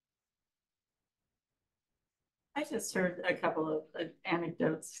 I just heard a couple of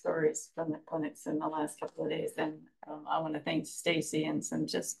anecdotes, stories from the clinics in the last couple of days, and I want to thank Stacy and some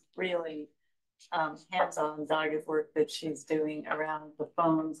just really hands-on dogged work that she's doing around the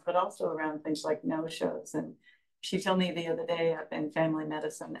phones, but also around things like no-shows. And she told me the other day up in family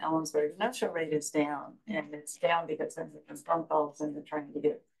medicine, Ellensburg, no-show rate is down, and it's down because they're making phone calls and they're trying to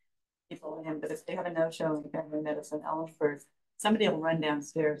get people in. But if they have a no-show in family medicine, Ellensburg, somebody will run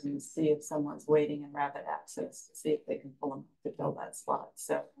downstairs and see if someone's waiting in rapid access to see if they can pull them to fill that slot.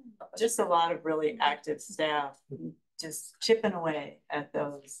 So just a lot of really active staff just chipping away at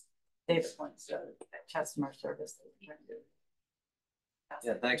those data points that customer service that we're trying to do.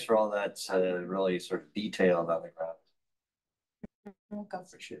 Yeah, thanks for all that really sort of detail on the ground.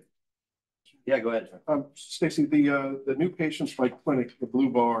 Appreciate it. Yeah, go ahead. Stacy, the new patients like clinic, the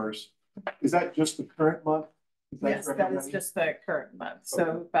blue bars, is that just the current month? Yes, that is just the current month. So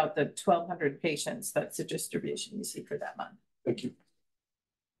Okay. about the 1,200 patients, that's the distribution you see for that month. Thank you.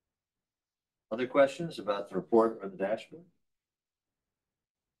 Other questions about the report or the dashboard?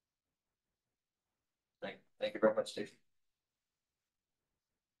 Thank you very much, Stacey.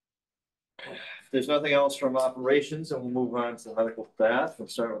 If there's nothing else from operations, then we'll move on to the medical staff. We'll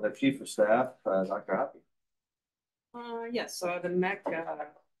start with our chief of staff, Dr. Hoppy. Yes, so the MEC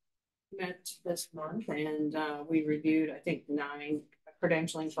met this month and we reviewed, I think, 9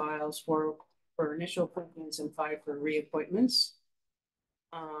 credentialing files for initial appointments and 5 for reappointments.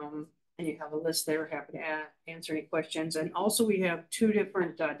 And you have a list there, happy to answer any questions. And also we have 2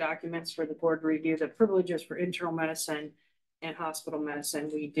 different documents for the board to review, the privileges for internal medicine and hospital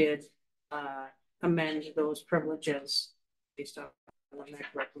medicine. We did amend those privileges based on the MEC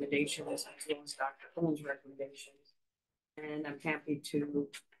recommendations as well as Dr. Cohen's recommendations. And I'm happy to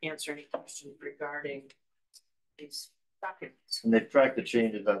answer any questions regarding these documents. And they've tracked the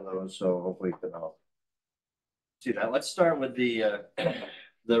changes on those, so hopefully you can all see that. Let's start with the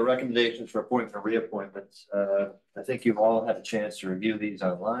recommendations for appointment and reappointments. I think you've all had a chance to review these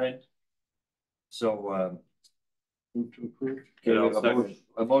online. So Move to approve. okay, we have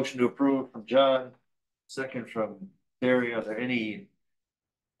a motion to approve from John, second from Terry. Are there any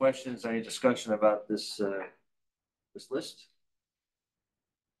questions, any discussion about this this list?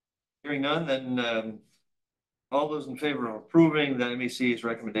 Hearing none, then all those in favor of approving the MEC's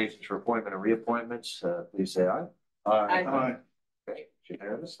recommendations for appointment and reappointments, please say aye. Aye. Aye. Okay,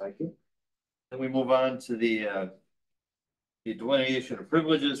 unanimous, thank you. Then we move on to the delineation of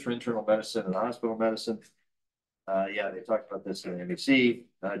privileges for internal medicine and hospital medicine. Yeah, they talked about this in the MEC.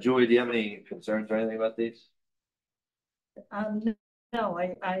 Julie, do you have any concerns or anything about these? No,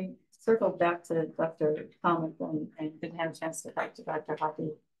 I circled back to Dr. Thomas and didn't have a chance to talk to Dr. Hoppy.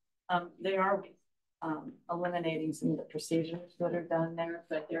 They are eliminating some of the procedures that are done there,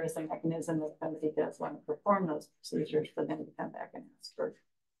 but there is a mechanism that somebody does want to perform those procedures for them to come back and ask for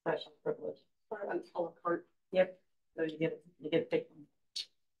special privilege. Or on a la carte. Yep. So you get to pick one.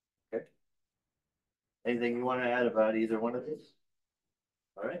 Okay. Anything you want to add about either one of these?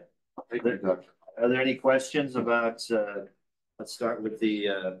 All right. Are there any questions about let's start with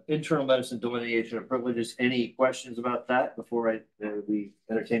the internal medicine delineation of privileges. Any questions about that before we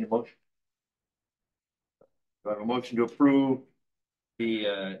entertain a motion? Do I have a motion to approve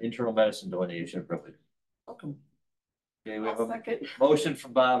the internal medicine delineation of privileges? Welcome. Okay, we have a second. motion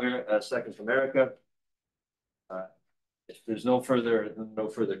from Bob, second from Erica. If there's no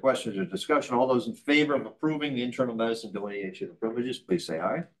further questions or discussion, all those in favor of approving the internal medicine delineation of privileges, please say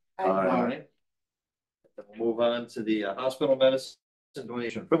aye. Aye. Then we'll move on to the hospital medicine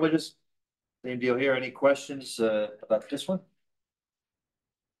delineation of privileges. Same deal here. Any questions about this one?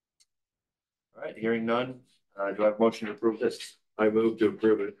 All right, hearing none. Do I have a motion to approve this? I move to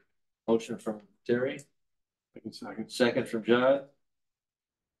approve it. Motion from Terry. Second. Second from John.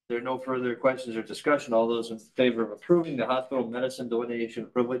 There are no further questions or discussion. All those in favor of approving the hospital medicine delineation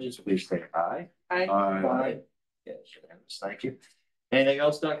of privileges, please say aye. Aye. Aye. Yes, unanimous. Thank you. Anything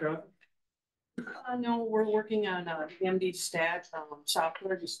else, Dr. Hoffman? No, we're working on MD stat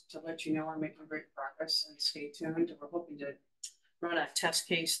software, just to let you know we're making great progress and stay tuned. We're hoping to run a test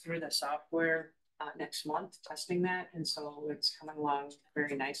case through the software next month, testing that. And so it's coming along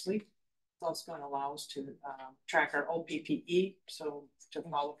very nicely. It's also going to allow us to track our OPPE, so to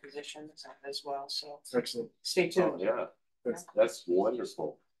follow physicians as well. So Excellent. Stay tuned. Yeah, that's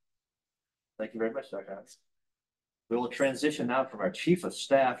wonderful. Thank you very much, Dr. Hoffman. We will transition now from our chief of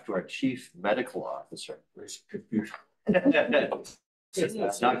staff to our chief medical officer. There's confusion.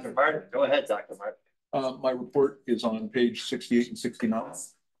 Dr. Martin, go ahead, Dr. Martin. My report is on page 68 and 69.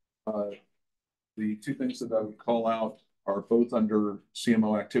 The two things that I would call out are both under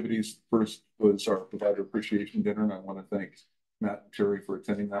CMO activities. First was our provider appreciation dinner, and I want to thank Matt and Terry for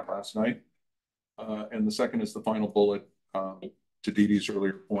attending that last night. And the second is the final bullet, to Dee Dee's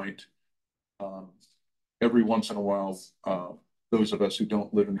earlier point. Every once in a while, those of us who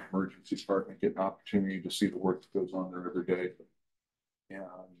don't live in the emergency department get an opportunity to see the work that goes on there every day. And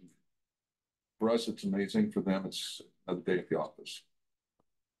for us, it's amazing. For them, it's another day at the office.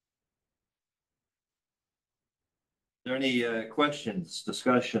 Are there any questions,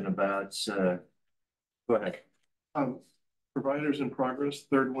 discussion about, go ahead. Providers in progress,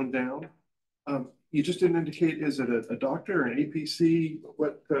 third one down. You just didn't indicate, is it a doctor or an APC?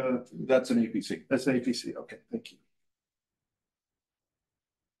 What? That's an APC. That's an APC. Okay, thank you.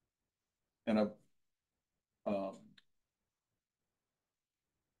 And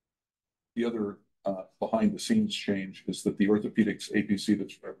the other behind the scenes change is that the orthopedics APC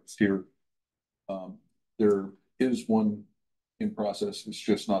that's referenced here, there is one in process. It's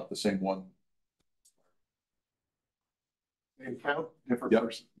just not the same one. Name count, different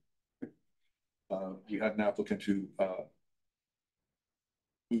person. We had an applicant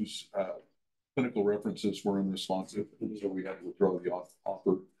whose clinical references were unresponsive, so we had to withdraw the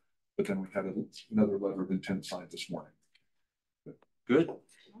offer. But then we had another letter of intent signed this morning. Good.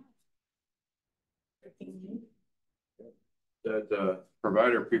 That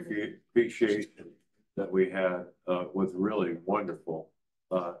provider appreciation that we had was really wonderful.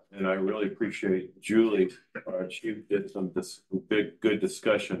 And I really appreciate Julie. She did some good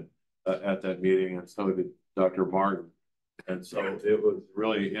discussion at that meeting, and so did Dr. Martin. And so it was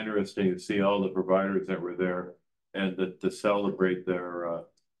really interesting to see all the providers that were there and to celebrate their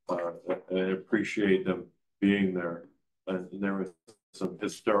and appreciate them being there. And there was some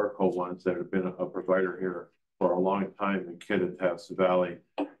historical ones that have been a provider here for a long time in Kittitas Valley,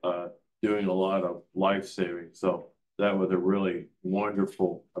 doing a lot of life saving. So that was a really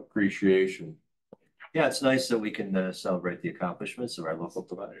wonderful appreciation. Yeah, it's nice that we can celebrate the accomplishments of our local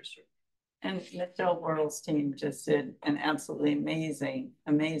providers. And Michelle Worrell's team just did an absolutely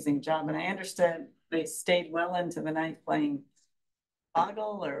amazing job. And I understood they stayed well into the night playing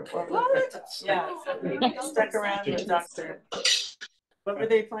Boggle or what? Yeah, so we stuck around with Dr. What were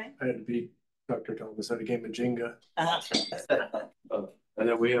they playing? I had to beat Dr. Thomas at a game of Jenga. And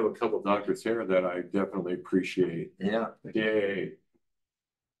then we have a couple of doctors here that I definitely appreciate. Yeah. Yay.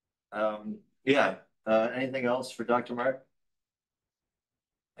 Yeah. Anything else for Dr. Martin?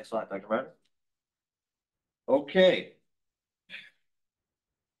 Thanks a lot, Dr. Martin. Okay.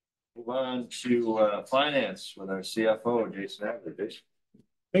 Move on to finance with our CFO, Jason Adler. Jason.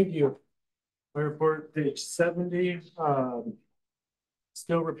 Thank you. My report, page 70.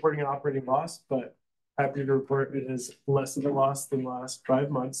 Still reporting an operating loss, but happy to report it is less of a loss than the last 5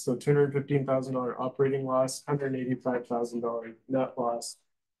 months. So $215,000 operating loss, $185,000 net loss.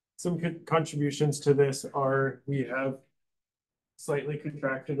 Some good contributions to this are we have slightly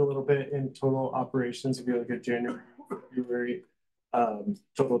contracted a little bit in total operations. If you look at January, February,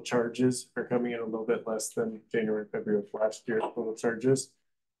 total charges are coming in a little bit less than January, February of last year. Total charges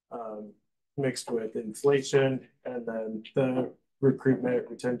mixed with inflation, and then the recruitment,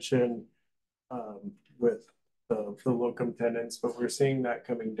 retention with the locum tenens. But we're seeing that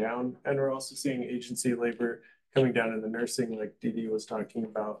coming down, and we're also seeing agency labor coming down in the nursing, like Dee Dee was talking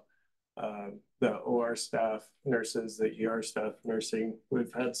about. The OR staff, nurses, the ER staff, nursing.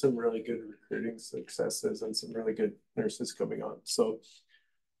 We've had some really good recruiting successes and some really good nurses coming on. So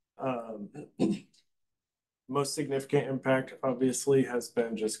most significant impact obviously has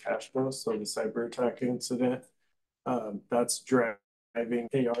been just cash flow. So the cyber attack incident, that's driving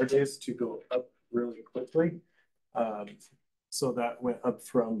AR days to go up really quickly. So that went up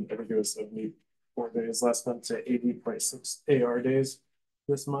from, I think it was 74 days last month to 80.6 AR days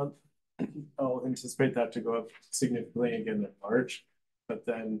this month. I'll anticipate that to go up significantly again in March, but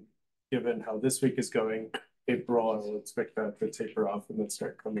then given how this week is going, April, I will expect that to taper off and then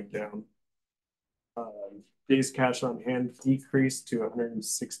start coming down. Days cash on hand decreased to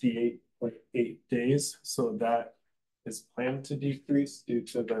 168.8 days. So that is planned to decrease due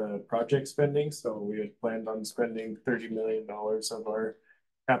to the project spending. So we had planned on spending $30 million of our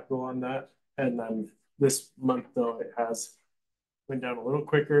capital on that. And then this month, though, it has went down a little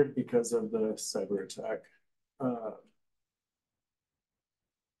quicker because of the cyber attack. And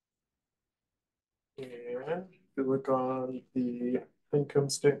if you look on the income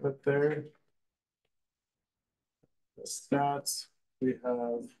statement there, the stats, we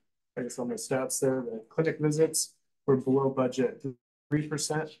have, I guess on the stats there, the clinic visits were below budget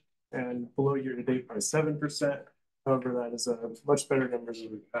 3% and below year to date by 7%. However, that is a much better numbers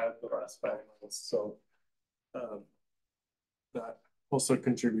than we've had the last 5 months. So that also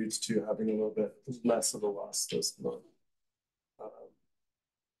contributes to having a little bit less of a loss this month.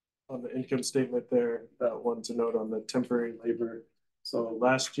 On the income statement there, that one to note on the temporary labor. So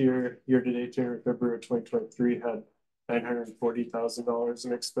last year, year to date, January, February of 2023 had $940,000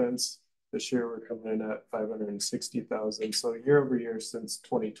 in expense. This year we're coming in at 560,000. So year over year since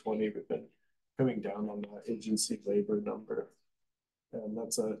 2020, we've been coming down on the agency labor number. And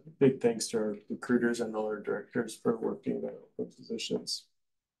that's a big thanks to our recruiters and all our directors for working their open positions.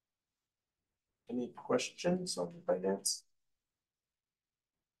 Any questions on finance?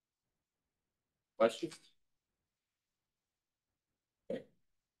 Questions?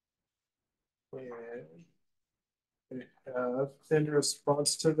 In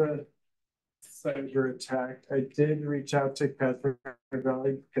response to the cyber attack, I did reach out to Catherine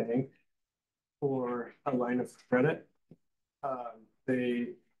Valley Bank for a line of credit.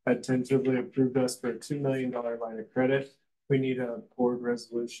 They had tentatively approved us for a $2 million line of credit. We need a board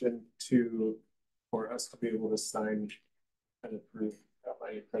resolution for us to be able to sign and approve that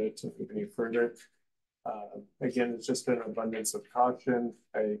line of credit to move any further. Again, it's just an abundance of caution.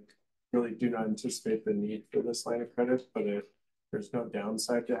 I really do not anticipate the need for this line of credit, but there's no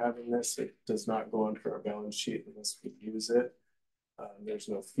downside to having this. It does not go onto our balance sheet unless we use it. There's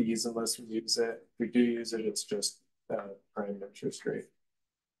no fees unless we use it. If we do use it, it's just prime interest rate.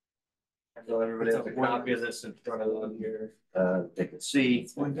 So everybody has a copy of this in front of them here. They can see.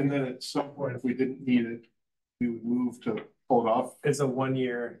 And then at some point, if we didn't need it, we would move to pull it off. It's a 1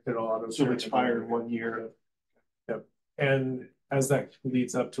 year, it'll auto. So it expired 1 year. Yep. And as that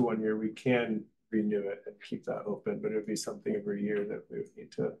leads up to 1 year, we can renew it and keep that open, but it'd be something every year that we would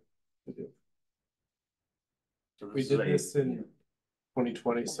need to do. So We did this in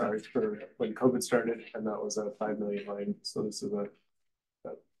 2020, sorry, for when COVID started, and that was a 5 million line. So this is a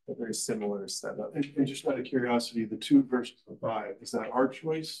very similar setup. And just out of curiosity, the 2 versus the 5, is that our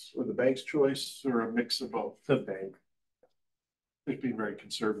choice or the bank's choice or a mix of both? The bank. It's being very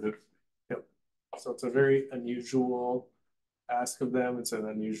conservative. Yep. So it's a very unusual ask of them. It's an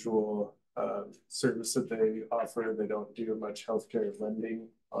unusual service that they offer. They don't do much healthcare lending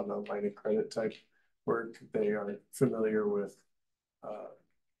on a line of credit type work. They are familiar with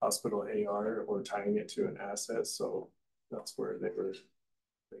hospital AR or tying it to an asset. So that's where they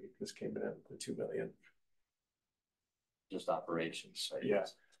just came in at the 2 million. Just operations. Yeah.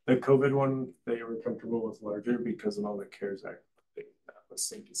 The COVID one, they were comfortable with larger because of all the CARES Act. That was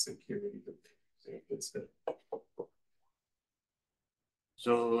safety security.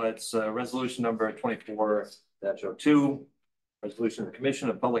 So that's resolution number 24-02. Resolution of the Commission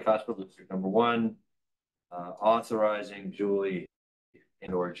of Public Hospital District number 1, authorizing Julie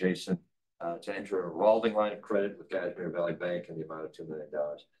and or Jason to enter a revolving line of credit with Cashmere Valley Bank in the amount of $2 million.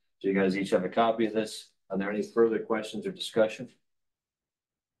 So you guys each have a copy of this. Are there any further questions or discussion?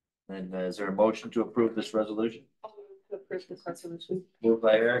 And is there a motion to approve this resolution? To approve this resolution. Moved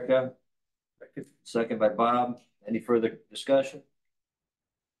by Erica, second by Bob. Any further discussion?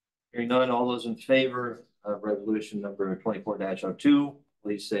 Hearing none, all those in favor of resolution number 24-02,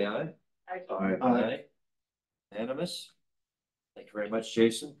 please say aye. Aye. Aye. Unanimous. Thank you very much,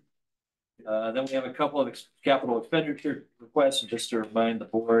 Jason. Then we have a couple of capital expenditure requests. Just to remind the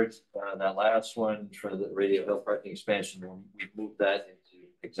board, that last one for the Radio Hill parking expansion, we moved that into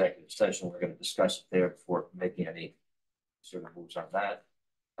executive session. We're going to discuss it there before making any sort of moves on that.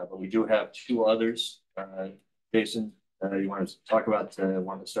 But we do have 2 others. Jason, you want to talk about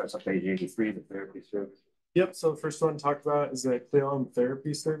one that starts on page 83, the therapy service? Yep. So the first one to talk about is the Cleon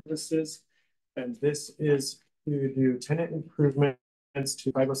Therapy Services. And this is to do tenant improvements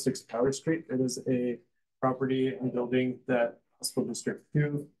to 506 Power Street. It is a property and building that Hospital District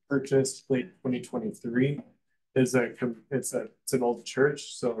 2 purchased late 2023. It's an old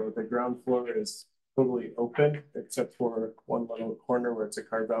church, so the ground floor is totally open except for one little corner where it's a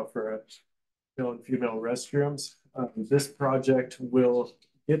carve out for a male and female restrooms. This project will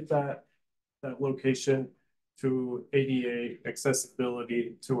get that location to ADA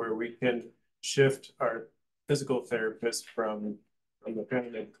accessibility to where we can shift our physical therapist from the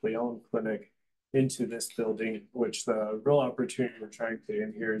Brandon Cleon Clinic into this building, which the real opportunity we're trying to get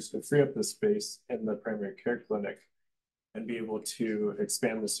in here is to free up the space in the primary care clinic and be able to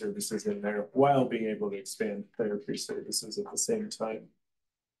expand the services in there while being able to expand therapy services at the same time.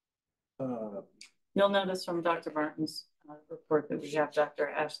 You'll notice from Dr. Martin's report that we have Dr.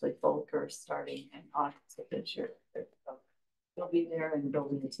 Ashley Folker starting in August of this year. He'll be there and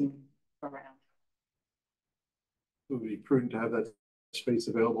building a team around. It would be prudent to have that space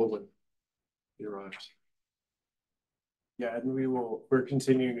available when it arrives. Yeah, and we're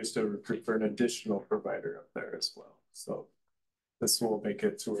continuing to still recruit for an additional provider up there as well. So this will make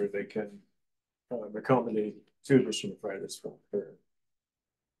it to where they can accommodate 2 additional providers from her.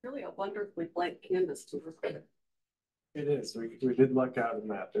 Really a wonderfully blank canvas to work with. It is. We did luck out in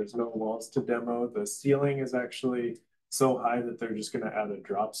that. There's no walls to demo. The ceiling is actually so high that they're just going to add a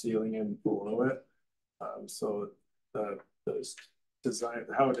drop ceiling in below it. So the design,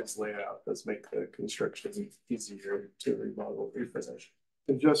 how it is laid out, does make the construction easier to remodel, refinish.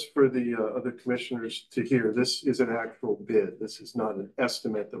 And just for the other commissioners to hear, this is an actual bid. This is not an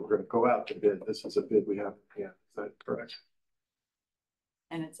estimate that we're going to go out to bid. This is a bid we have. Yeah, is that correct?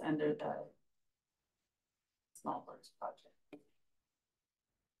 And it's under the Small Works project.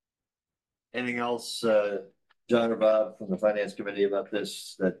 Anything else, John or Bob from the finance committee about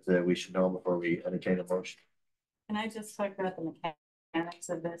this that we should know before we entertain a motion? Can I just talk about the mechanics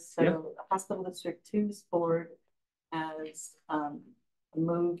of this? Yeah. So Hospital District 2's board has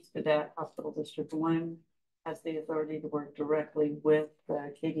moved that Hospital District 1 has the authority to work directly with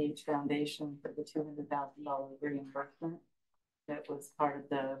the KDH Foundation for the $200,000 reimbursement that was part of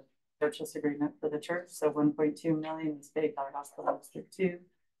the purchase agreement for the church. So 1.2 million is paid by Hospital District 2.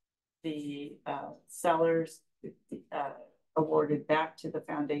 The sellers awarded back to the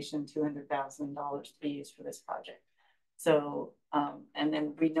foundation $200,000 to be used for this project. So, and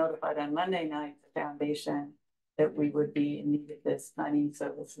then we notified on Monday night the foundation that we would be in need of this money.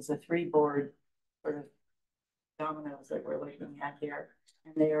 So this is a 3-board sort of dominoes that we're looking at here,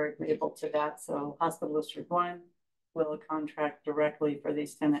 and they are agreeable to that. So Hospital District 1 will contract directly for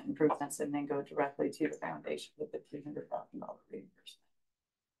these tenant improvements and then go directly to the foundation with the $300,000 reimbursement.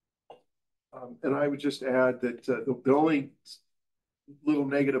 And I would just add that the only little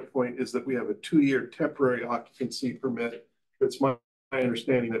negative point is that we have a 2-year temporary occupancy permit. It's my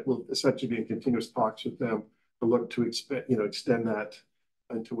understanding that we'll essentially be in continuous talks with them to look to extend that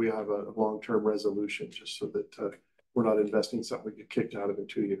until we have a long-term resolution, just so that we're not investing something we get kicked out of in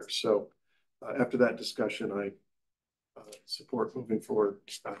 2 years. So after that discussion, I support moving forward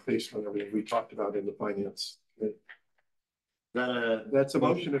based on everything we talked about in the finance committee. That's a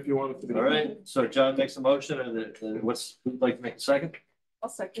motion if you want it to be. All right, so John makes a motion, and who'd like to make a second? I'll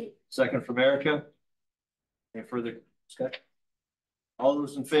second. Second from Erica. Any further discussion? All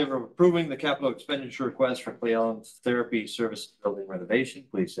those in favor of approving the capital expenditure request for Clay Allen Therapy Service Building renovation,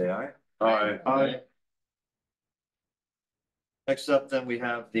 please say aye. Aye. Aye. Next up, then we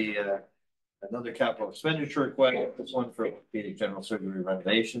have the another capital expenditure request. This one for orthopedic general surgery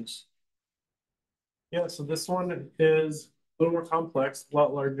renovations. Yeah, so this one is a little more complex, a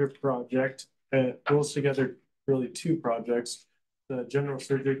lot larger project. It pulls together really 2 projects. The general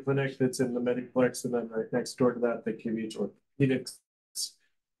surgery clinic that's in the Mediplex, and then right next door to that, the KVH Orthopedics,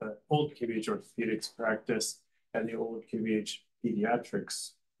 old KVH Orthopedics practice, and the old KVH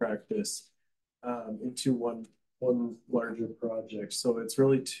Pediatrics practice into one larger project. So it's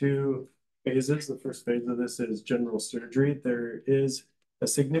really 2 phases. The first phase of this is general surgery. There is a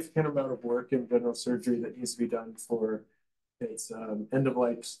significant amount of work in general surgery that needs to be done for its end of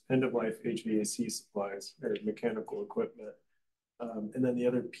life HVAC supplies or mechanical equipment. And then the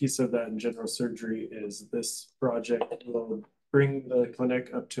other piece of that in general surgery is this project will bring the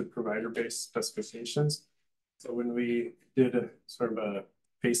clinic up to provider-based specifications. So when we did a sort of a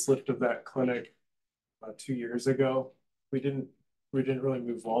facelift of that clinic about 2 years ago, we didn't really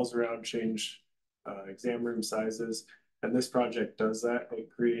move walls around, change exam room sizes. And this project does that. It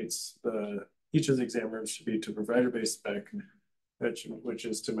creates each of the exam rooms should be to provider-based spec, which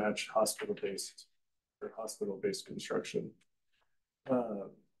is to match hospital-based construction.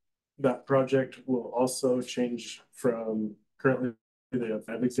 That project will also change from currently they have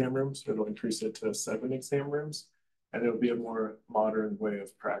 5 exam rooms. It'll increase it to 7 exam rooms, and it'll be a more modern way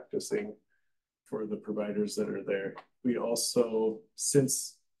of practicing for the providers that are there. We also,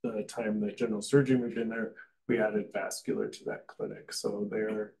 since the time that general surgery moved in there, we added vascular to that clinic. So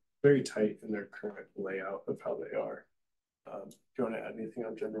they're very tight in their current layout of how they are. Do you want to add anything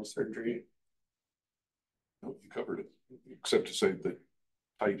on general surgery? No, you covered it, except to say that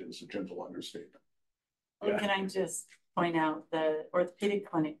tight is a gentle understatement. Well, can I just point out the orthopedic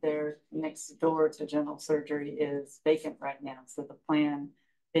clinic there next door to general surgery is vacant right now. So the plan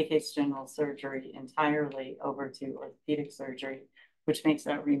vacates general surgery entirely over to orthopedic surgery, which makes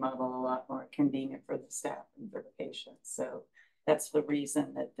that remodel a lot more convenient for the staff and for the patients. So that's the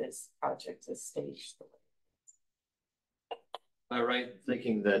reason that this project is staged the way it is. Am I right in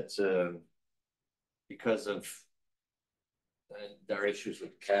thinking that because of our issues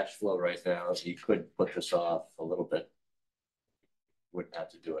with cash flow right now, you could put this off a little bit? wouldn't have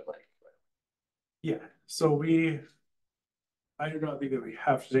to do it like. Yeah, so I do not think that we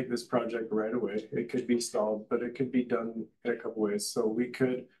have to take this project right away. It could be stalled, but it could be done in a couple ways. So we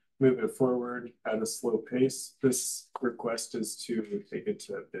could move it forward at a slow pace. This request is to take it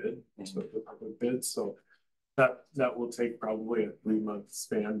to a bid, so the public bid. So that will take probably a 3-month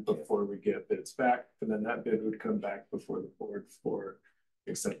span before we get bids back. And then that bid would come back before the board for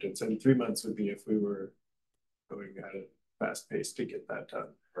acceptance. And 3 months would be if we were going at a fast pace to get that done.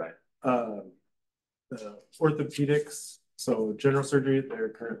 Right. Orthopedics, so general surgery, they're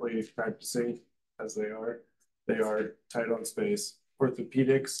currently practicing as they are. They are tight on space.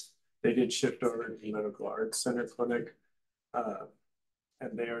 Orthopedics, they did shift over to the medical arts center clinic.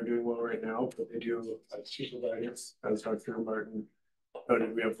 And they are doing well right now, but they do have supervisors, as Dr. Martin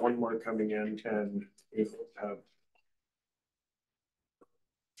noted. We have one more coming in, and we hope to have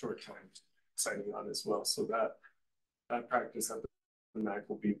short time signing on as well. So that practice at the MAC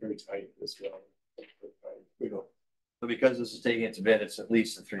will be very tight as well. We hope. So because this is taking it to bid, it's at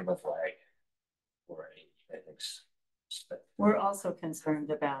least a 3-month lag for any things. We're also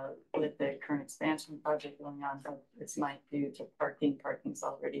concerned about with the current expansion project going on, what this might do to parking. Parking's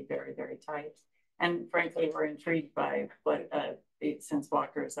already very, very tight. And frankly, we're intrigued by what, since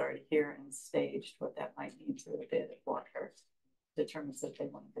Walker is already here and staged, what that might mean to the bid if Walker determines that they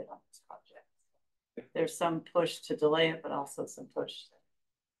want to bid on this project. There's some push to delay it, but also some push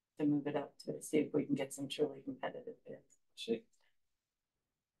to move it up to see if we can get some truly competitive bids.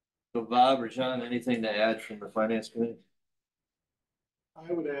 So Bob or John, anything to add from the finance committee?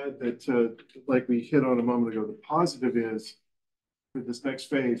 I would add that, like we hit on a moment ago, the positive is for this next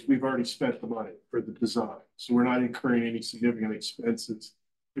phase, we've already spent the money for the design. So we're not incurring any significant expenses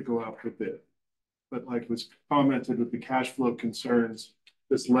to go out for bid. But like was commented with the cash flow concerns,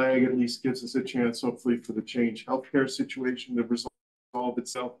 this lag at least gives us a chance, hopefully, for the Change healthcare situation to resolve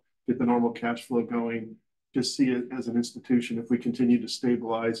itself, get the normal cash flow going. Just see it as an institution if we continue to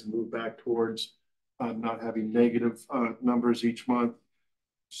stabilize and move back towards not having negative numbers each month.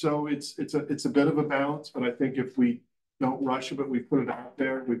 So it's a bit of a balance, but I think if we don't rush it, but we put it out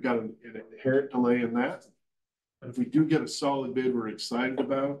there, we've got an inherent delay in that. But if we do get a solid bid we're excited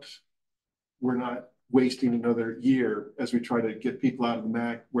about, we're not wasting another year as we try to get people out of the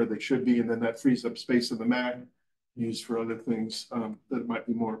MAC where they should be, and then that frees up space in the MAC used for other things that might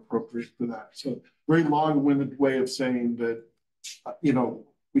be more appropriate for that. So very long-winded way of saying that,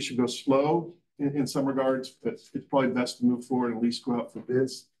 we should go slow in some regards, but it's probably best to move forward and at least go out for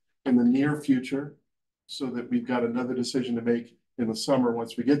bids in the near future so that we've got another decision to make in the summer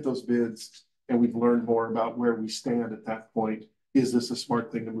once we get those bids and we've learned more about where we stand at that point. Is this a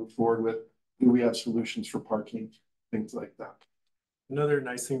smart thing to move forward with? Do we have solutions for parking? Things like that. Another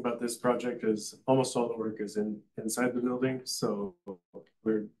nice thing about this project is almost all the work is inside the building. So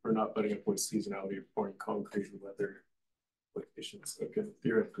we're not putting up with seasonality or pouring concrete and weather locations that can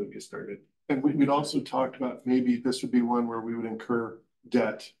theoretically get started. And we'd also talked about maybe this would be one where we would incur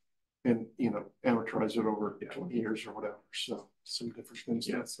debt and, amortize it over 20 years or whatever. So some different things.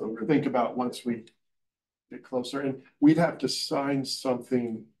 Yeah. So think about once we get closer, and we'd have to sign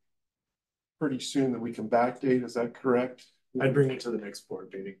something pretty soon that we can backdate. Is that correct? I'd bring it to the next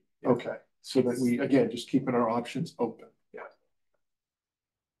board meeting. Yeah. Okay. So that we, again, just keeping our options open. Yeah.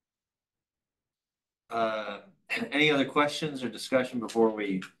 Any other questions or discussion before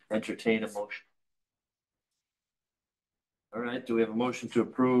we entertain a motion? All right, do we have a motion to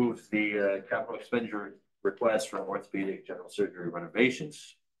approve the capital expenditure request for orthopedic general surgery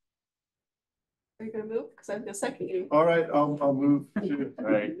renovations? Are you gonna move? Because I'm gonna second you. All right, I'll move to. All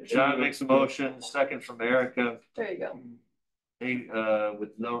right, John makes a motion, second from Erica. There you go. Hey,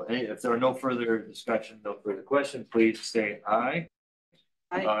 if there are no further discussion, no further question, please say aye.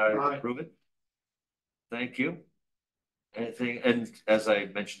 Aye. Approve it. Thank you. Anything, and as I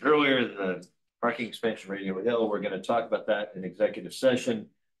mentioned earlier, the parking expansion Radio Hill, we're going to talk about that in executive session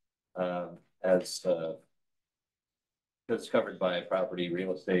as it's covered by property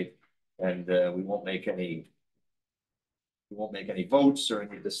real estate, and we won't make any votes or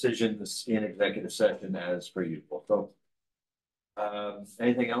any decisions in executive session as per usual. So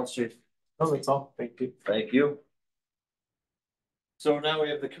anything else, Chief? Oh, that's all. Thank you. Thank you. So now we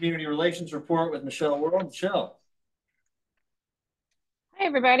have the community relations report with Michelle Worrell. Michelle. Hi,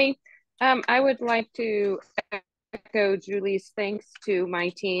 everybody. I would like to echo Julie's thanks to my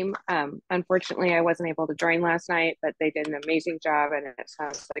team. Unfortunately, I wasn't able to join last night, but they did an amazing job and it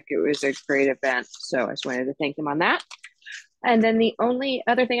sounds like it was a great event. So I just wanted to thank them on that. And then the only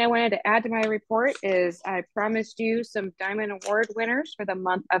other thing I wanted to add to my report is I promised you some Diamond Award winners for the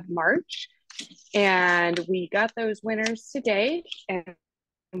month of March. And we got those winners today, and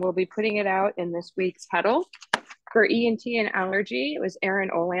we'll be putting it out in this week's huddle. For ENT and allergy, it was Erin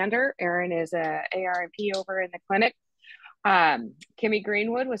Olander. Erin is a ARNP over in the clinic. Kimmy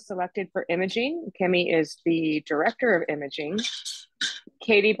Greenwood was selected for imaging. Kimmy is the director of imaging.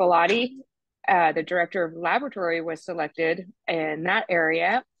 Katie Bellotti, the director of laboratory, was selected in that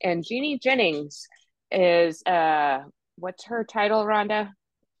area. And Jeannie Jennings is, what's her title, Rhonda?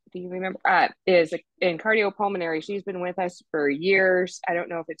 Do you remember? Is in cardiopulmonary. She's been with us for years. I don't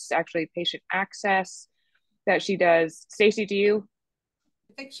know if it's actually patient access that she does. Stacy, do you?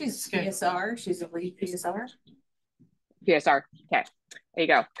 I think she's PSR. She's a lead PSR. PSR. Okay, there you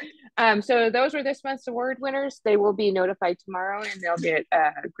go. So those were this month's award winners. They will be notified tomorrow, and they'll get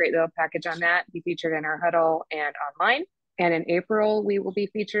a great little package on that, be featured in our huddle and online. And in April, we will be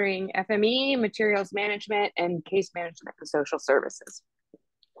featuring FME, materials management, and case management and social services.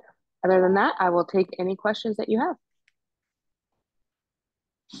 Other than that, I will take any questions that you have.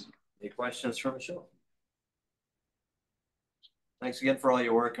 Any questions for Michelle? Thanks again for all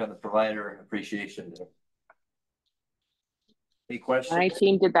your work on the provider appreciation. Any questions? My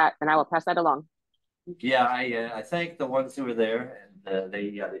team did that, and I will pass that along. Yeah, I thank the ones who are there, and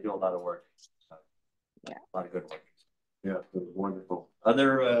they do a lot of work. Yeah, a lot of good work. Yeah, it was wonderful.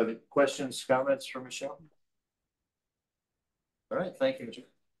 Other questions, comments for Michelle? All right, thank you, Michelle.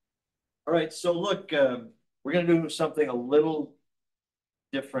 All right, so look, we're gonna do something a little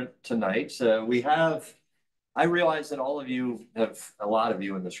different tonight. I realize that all of you a lot of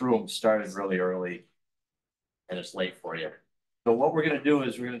you in this room started really early and it's late for you. So what we're gonna do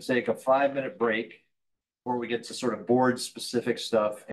is we're gonna take a 5-minute break before we get to sort of board specific stuff.